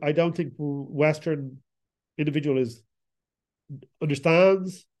that I don't think Western individual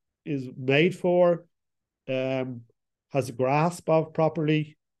understands, is made for, has a grasp of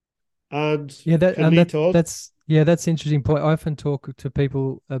properly, and Yeah, that can and lead that to us. that's interesting point. I often talk to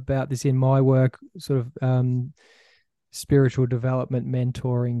people about this in my work, sort of spiritual development,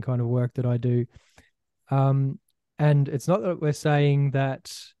 mentoring kind of work that I do. Um, and it's not that we're saying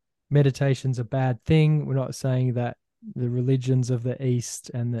that meditation's a bad thing. We're not saying that the religions of the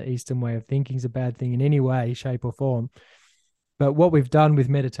East and the Eastern way of thinking is a bad thing in any way, shape, or form. But what we've done with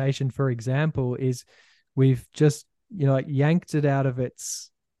meditation, for example, is we've just, like yanked it out of its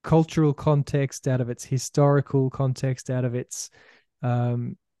cultural context, out of its historical context, out of its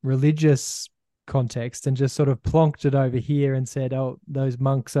religious context, and just sort of plonked it over here and said, "Oh, those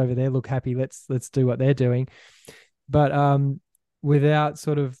monks over there look happy. Let's do what they're doing." But without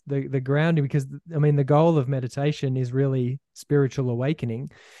sort of the grounding, because I mean the goal of meditation is really spiritual awakening,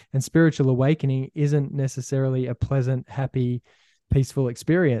 and spiritual awakening isn't necessarily a pleasant, happy, peaceful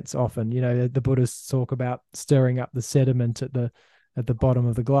experience. Often, the Buddhists talk about stirring up the sediment at the bottom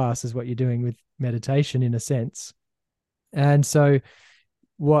of the glass is what you're doing with meditation, in a sense. And so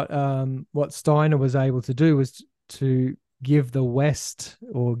what Steiner was able to do was to give the West,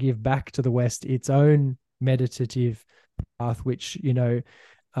 or give back to the West, its own meditative path, which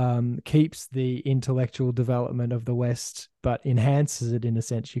keeps the intellectual development of the West but enhances it, in a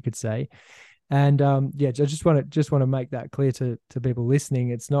sense, you could say. And I just want to make that clear to people listening.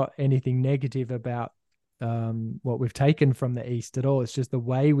 It's not anything negative about what we've taken from the East at all. It's just the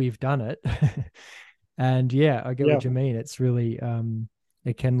way we've done it. And yeah, I get Yeah. what you mean. It's really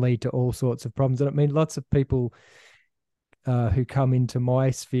it can lead to all sorts of problems. And I mean, lots of people who come into my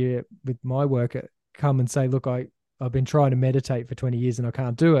sphere with my work come and say, "Look, I've been trying to meditate for 20 years and I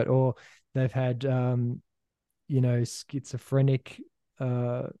can't do it," or they've had schizophrenic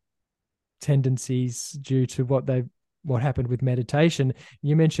tendencies due to what happened with meditation.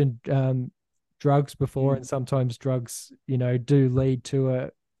 You mentioned drugs before, and sometimes drugs do lead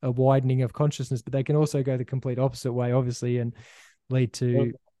to a widening of consciousness, but they can also go the complete opposite way, obviously, and lead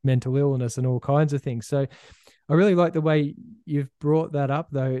to mental illness and all kinds of things. So I really like the way you've brought that up,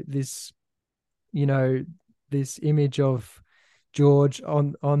 though. This image of George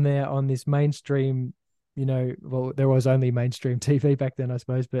on there, on this mainstream, well, there was only mainstream TV back then, I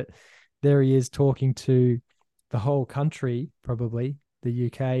suppose, but there he is talking to the whole country, probably the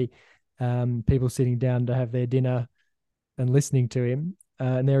UK, people sitting down to have their dinner and listening to him.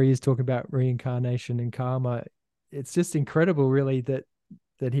 And there he is talking about reincarnation and karma. It's just incredible, really, that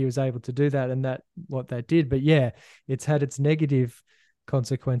he was able to do that, and that what that did. But yeah, it's had its negative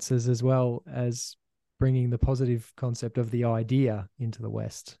consequences as well as bringing the positive concept of the idea into the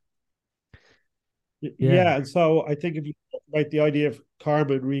West. Yeah. And so I think if you talk about the idea of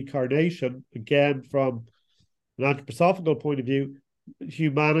karma and reincarnation, again, from an anthroposophical point of view,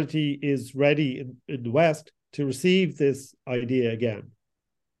 humanity is ready in the West to receive this idea again.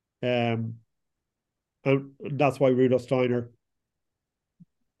 And that's why Rudolf Steiner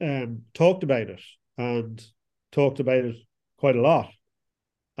talked about it, and talked about it quite a lot.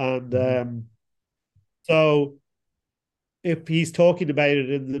 And so if he's talking about it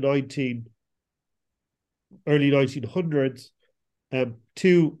in the early 1900s,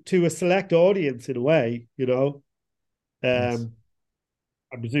 to a select audience, in a way, Yes.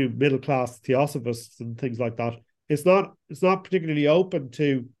 I presume middle class theosophists and things like that. It's not particularly open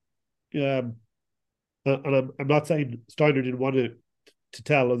to, and I'm not saying Steiner didn't want to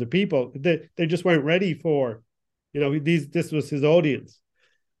tell other people. They just weren't ready for, this was his audience.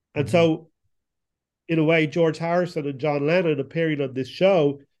 And so, in a way, George Harrison and John Lennon appearing on this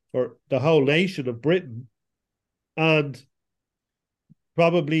show for the whole nation of Britain, and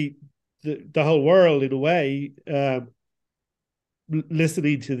probably the whole world, in a way,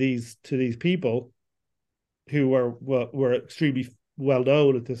 listening to these people who were extremely well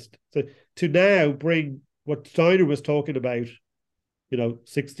known at this, to now bring what Steiner was talking about,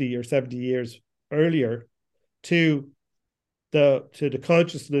 60 or 70 years earlier, to the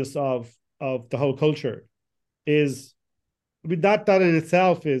consciousness of the whole culture is, I mean, that in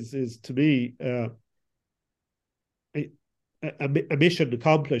itself is to me a mission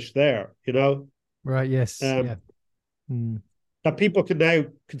accomplished there, Right. Yes. Yeah. um, that people can now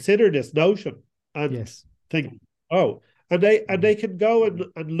consider this notion and Yes. think, oh, and they can go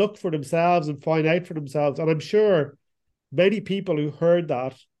and look for themselves and find out for themselves. And I'm sure many people who heard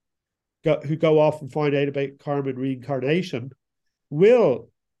that, who go off and find out about karma and reincarnation,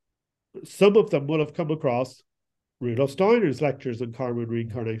 some of them will have come across Rudolf Steiner's lectures on karma and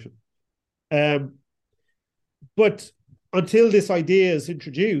reincarnation. Um, but until this idea is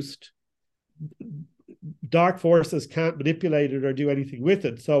introduced, dark forces can't manipulate it or do anything with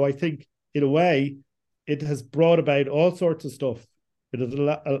it. So I think, in a way, it has brought about all sorts of stuff.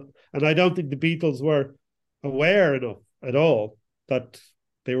 And I don't think the Beatles were aware enough at all that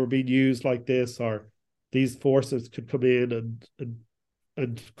they were being used like this, or these forces could come in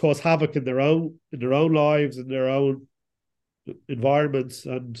and cause havoc in their own lives, in their own environments,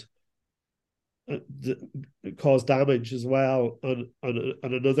 and cause damage as well on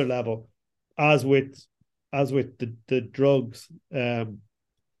another level, as with the drugs and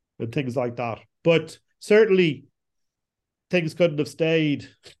things like that. But certainly things couldn't have stayed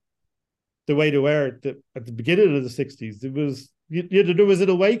the way they were at the beginning of the 60s. It was, there was an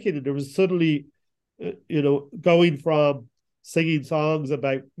awakening. There was suddenly, going from singing songs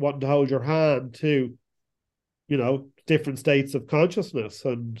about wanting to hold your hand to, different states of consciousness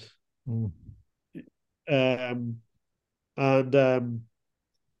and um, and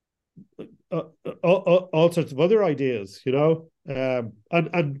all sorts of other ideas,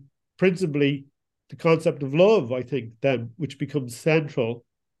 and principally the concept of love, I think, then, which becomes central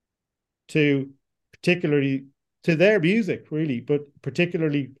particularly to their music, really, but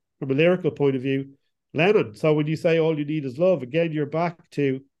particularly from a lyrical point of view, Lennon. So when you say all you need is love, again, you're back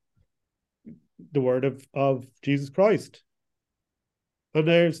to the word of Jesus Christ. And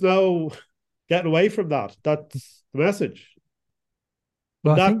there's no getting away from that. That's the message.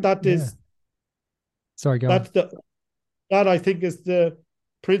 Well, And I think, that yeah. is Sorry, go on. that I think is the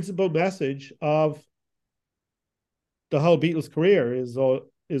principal message of the whole Beatles career, is all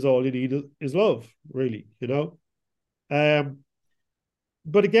you need is love, really,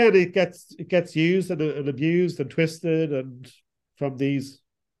 but again, it gets used and abused and twisted, and from these,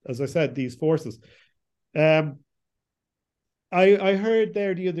 as I said, these forces. I heard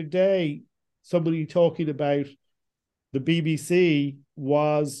there the other day somebody talking about the BBC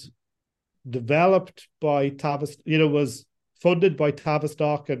was developed by Tavistock, was funded by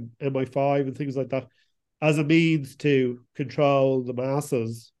Tavistock and MI5 and things like that, as a means to control the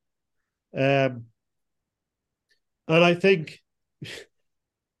masses. And I think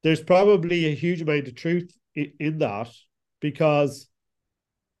there's probably a huge amount of truth in that, because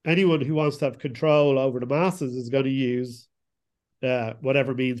anyone who wants to have control over the masses is going to use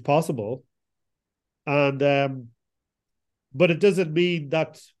whatever means possible. And but it doesn't mean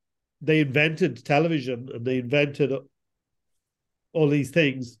that they invented television and they invented all these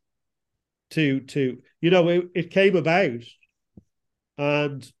things it came about,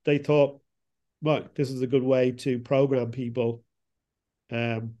 and they thought, well, this is a good way to program people,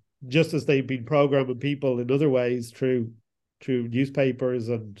 just as they've been programming people in other ways through newspapers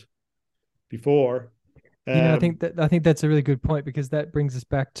and before. I think that's a really good point, because that brings us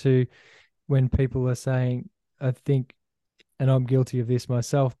back to when people are saying, I think, and I'm guilty of this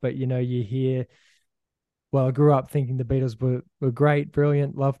myself, but you hear, well, I grew up thinking the Beatles were great,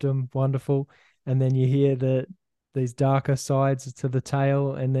 brilliant, loved them, wonderful, and then you hear these darker sides to the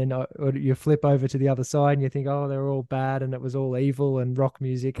tale, and then or you flip over to the other side and you think, oh, they're all bad and it was all evil and rock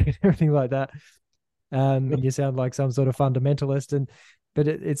music and everything like that. And you sound like some sort of fundamentalist, but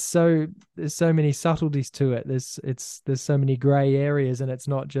it's there's so many subtleties to it. There's so many gray areas, and it's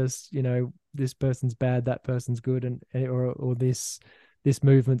not just, this person's bad, that person's good, and or this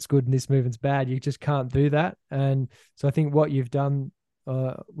movement's good and this movement's bad. You just can't do that. And so I think what you've done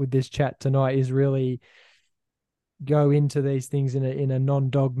with this chat tonight is really go into these things in a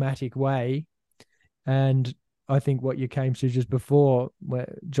non-dogmatic way. And I think what you came to just before,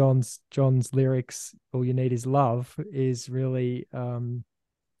 where John's lyrics, all you need is love, is really can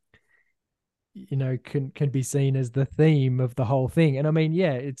be seen as the theme of the whole thing. And I mean,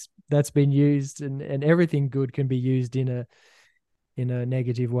 yeah, that's been used, and everything good can be used in a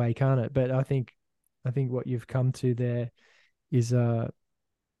negative way, can't it? But I think what you've come to there is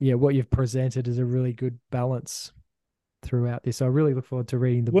yeah, what you've presented is a really good balance throughout this. I really look forward to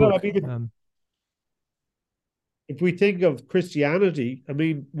reading the Well, I book. mean, if we think of Christianity, I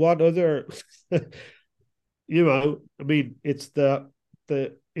mean, what other, I mean, it's the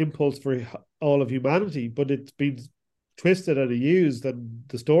impulse for all of humanity, but it's been twisted and used and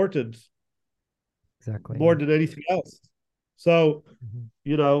distorted Exactly. more than anything else. So, Mhm.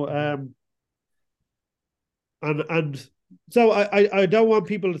 you know, and so I don't want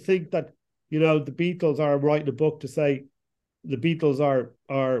people to think that, the Beatles are writing a book to say the Beatles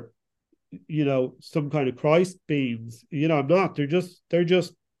are some kind of Christ beings. I'm not. They're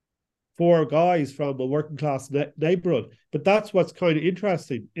just four guys from a working class neighborhood. But that's what's kind of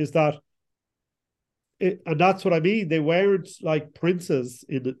interesting is that and that's what I mean. They weren't like princes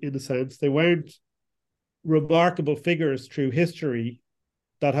in a sense. They weren't remarkable figures through history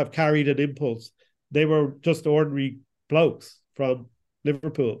that have carried an impulse. They were just ordinary blokes from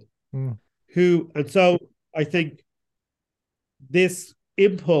Liverpool Mm. and so I think this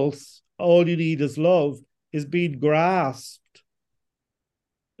impulse, all you need is love, is being grasped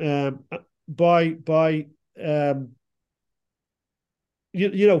um, by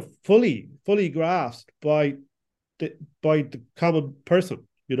fully grasped by the common person.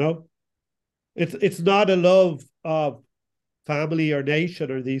 It's not a love of family or nation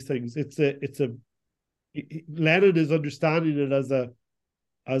or these things. It's a Lenin is understanding it as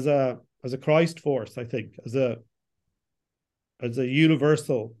a Christ force, I think, as a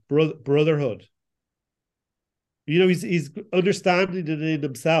universal brotherhood. He's understanding it in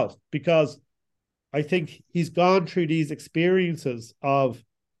himself because I think he's gone through these experiences of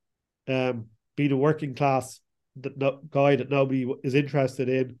being a working class guy that nobody is interested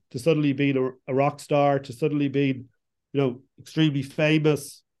in, to suddenly being a rock star, to suddenly being, extremely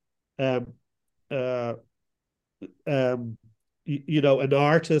famous, um, uh, an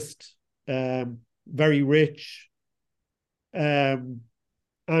artist, very rich, um,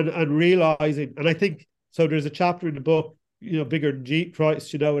 and realizing, and I think so. There's a chapter in the book, bigger than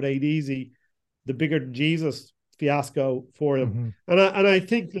Christ, it ain't easy. The bigger than Jesus fiasco for them, Mm-hmm. and I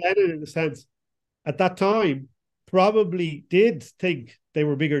think Lenin, in a sense, at that time, probably did think they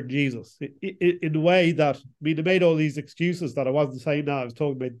were bigger than Jesus in the way that, I mean, they made all these excuses that I wasn't saying that. I was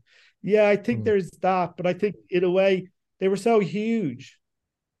talking about, yeah, I think Mm. there's that, but I think in a way they were so huge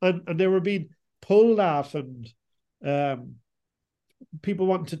and they were being pulled at and um, people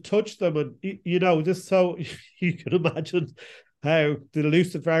wanting to touch them. And, just so you can imagine how the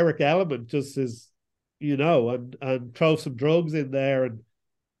Luciferic element just is, and throw some drugs in there and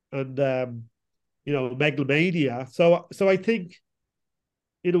megalomania. So I think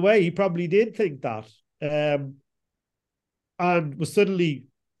in a way he probably did think that, and was suddenly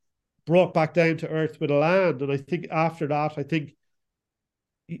brought back down to earth with a land. And I think after that, I think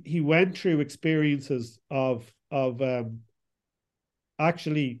he went through experiences of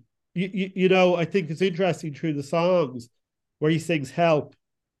actually, I think it's interesting through the songs where he sings help.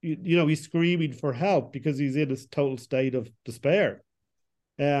 He's screaming for help because he's in a total state of despair.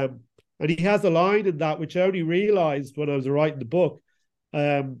 Um, and he has a line in that which I only realized when I was writing the book.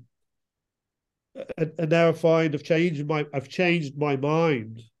 Um, and now I find I've changed my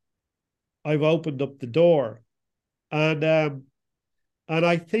mind. I've opened up the door, and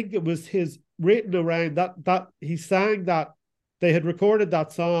I think it was his written around that he sang that. They had recorded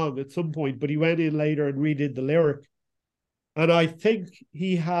that song at some point, but he went in later and redid the lyric. And I think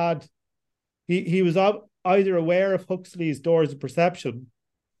he was either aware of Huxley's Doors of Perception,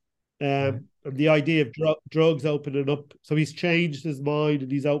 Right. and the idea of drugs opening up. So he's changed his mind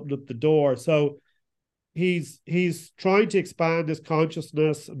and he's opened up the door. So he's trying to expand his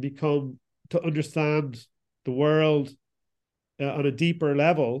consciousness and become to understand the world on a deeper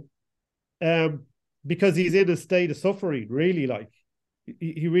level, because he's in a state of suffering. Really, like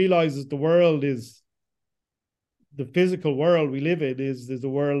he realizes the physical world we live in is a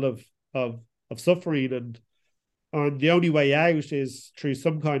world of suffering, and the only way out is through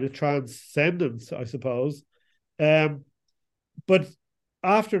some kind of transcendence, I suppose. Um, but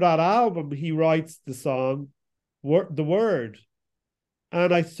after that album, he writes the song, "The Word,"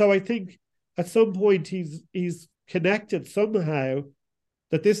 and I think at some point he's connected somehow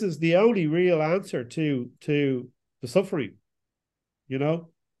that this is the only real answer to the suffering, you know,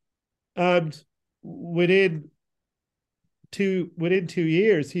 and within within 2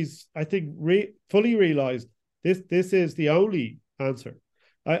 years, he's, I think, fully realized this is the only answer.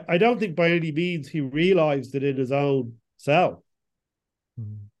 I don't think by any means he realized it in his own self,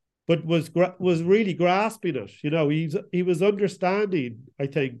 Mm. but was really grasping it. He was understanding, I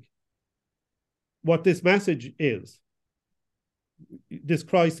think, what this message is. this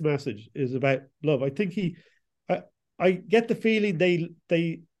Christ message is about love. I think I get the feeling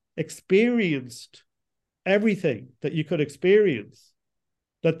they experienced everything that you could experience.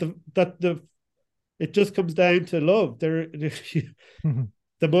 That it just comes down to love. The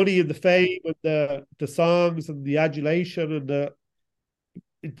money and the fame and the songs and the adulation and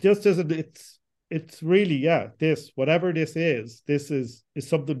it just isn't. It's really, yeah, this, whatever this is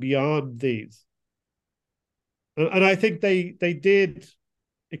something beyond these. And I think they did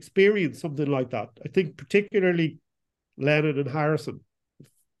experience something like that. I think particularly Lennon and Harrison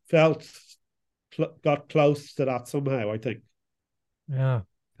got close to that somehow, I think. Yeah,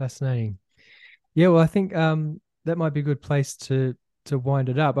 fascinating. Yeah, well, I think that might be a good place to wind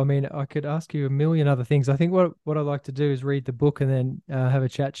it up. I mean, I could ask you a million other things. I think what I'd like to do is read the book and then have a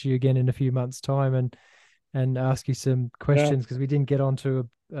chat to you again in a few months' time and ask you some questions, because we didn't get onto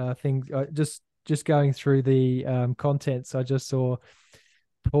things. Just going through the contents, I just saw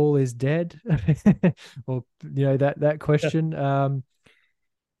Paul is dead, or that question. I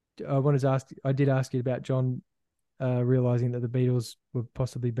did ask you about John realizing that the Beatles were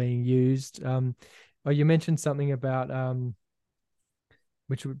possibly being used. You mentioned something about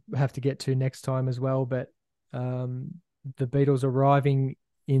which we'll have to get to next time as well, but the Beatles arriving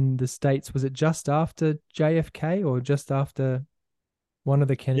in the States, was it just after JFK or just after one of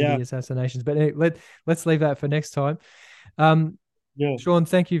the Kennedy assassinations? But anyway, let's leave that for next time. Sean,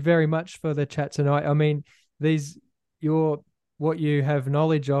 thank you very much for the chat tonight. I mean, what you have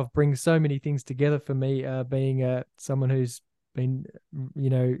knowledge of brings so many things together for me, being someone who's been,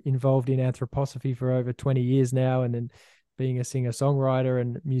 involved in anthroposophy for over 20 years now, and then being a singer-songwriter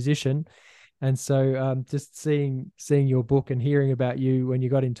and musician. And so just seeing your book and hearing about you when you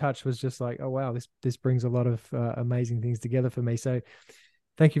got in touch was just like, oh, wow, this brings a lot of amazing things together for me. So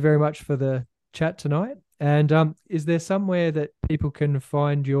thank you very much for the chat tonight. And is there somewhere that people can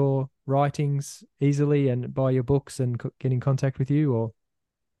find your writings easily and buy your books and get in contact with you? Or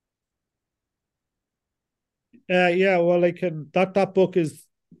well, I can. That book is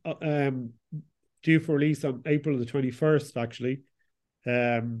due for release on April the 21st, actually,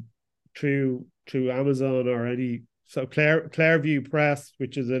 through Amazon or any. So Clairview Press,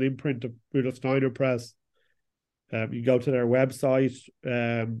 which is an imprint of Rudolf Steiner Press. You go to their website,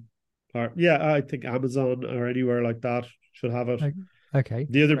 or I think Amazon or anywhere like that should have it. Okay.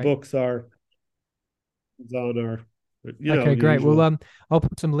 The other books are Amazon or. Okay, great. Well, I'll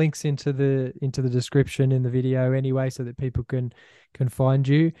put some links into the description in the video anyway, so that people can find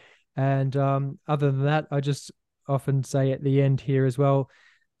you. And other than that, I just often say at the end here as well,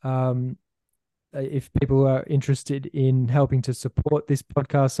 if people are interested in helping to support this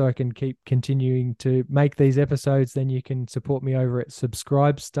podcast so I can keep continuing to make these episodes, then you can support me over at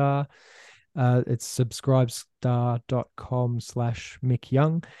Subscribestar. It's subscribestar.com/Mick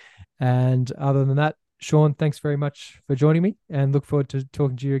Young. And other than that, Sean, thanks very much for joining me, and look forward to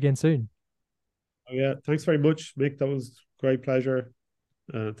talking to you again soon. Oh, yeah, thanks very much, Mick. That was a great pleasure.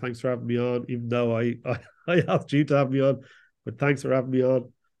 Thanks for having me on, even though I asked you to have me on, but thanks for having me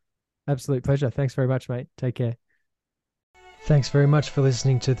on. Absolute pleasure. Thanks very much, mate. Take care. Thanks very much for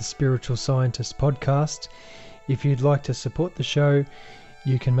listening to the Spiritual Scientist podcast. If you'd like to support the show,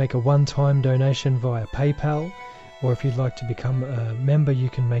 you can make a one-time donation via PayPal, or if you'd like to become a member,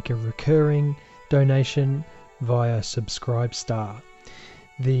 you can make a recurring donation via Subscribestar.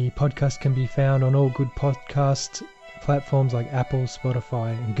 The podcast can be found on all good podcast platforms like Apple,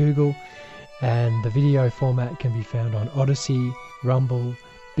 Spotify, and Google, and the video format can be found on Odyssey, Rumble,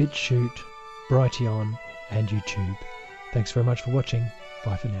 BitChute, Brighteon, and YouTube. Thanks very much for watching.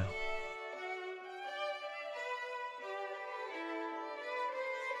 Bye for now.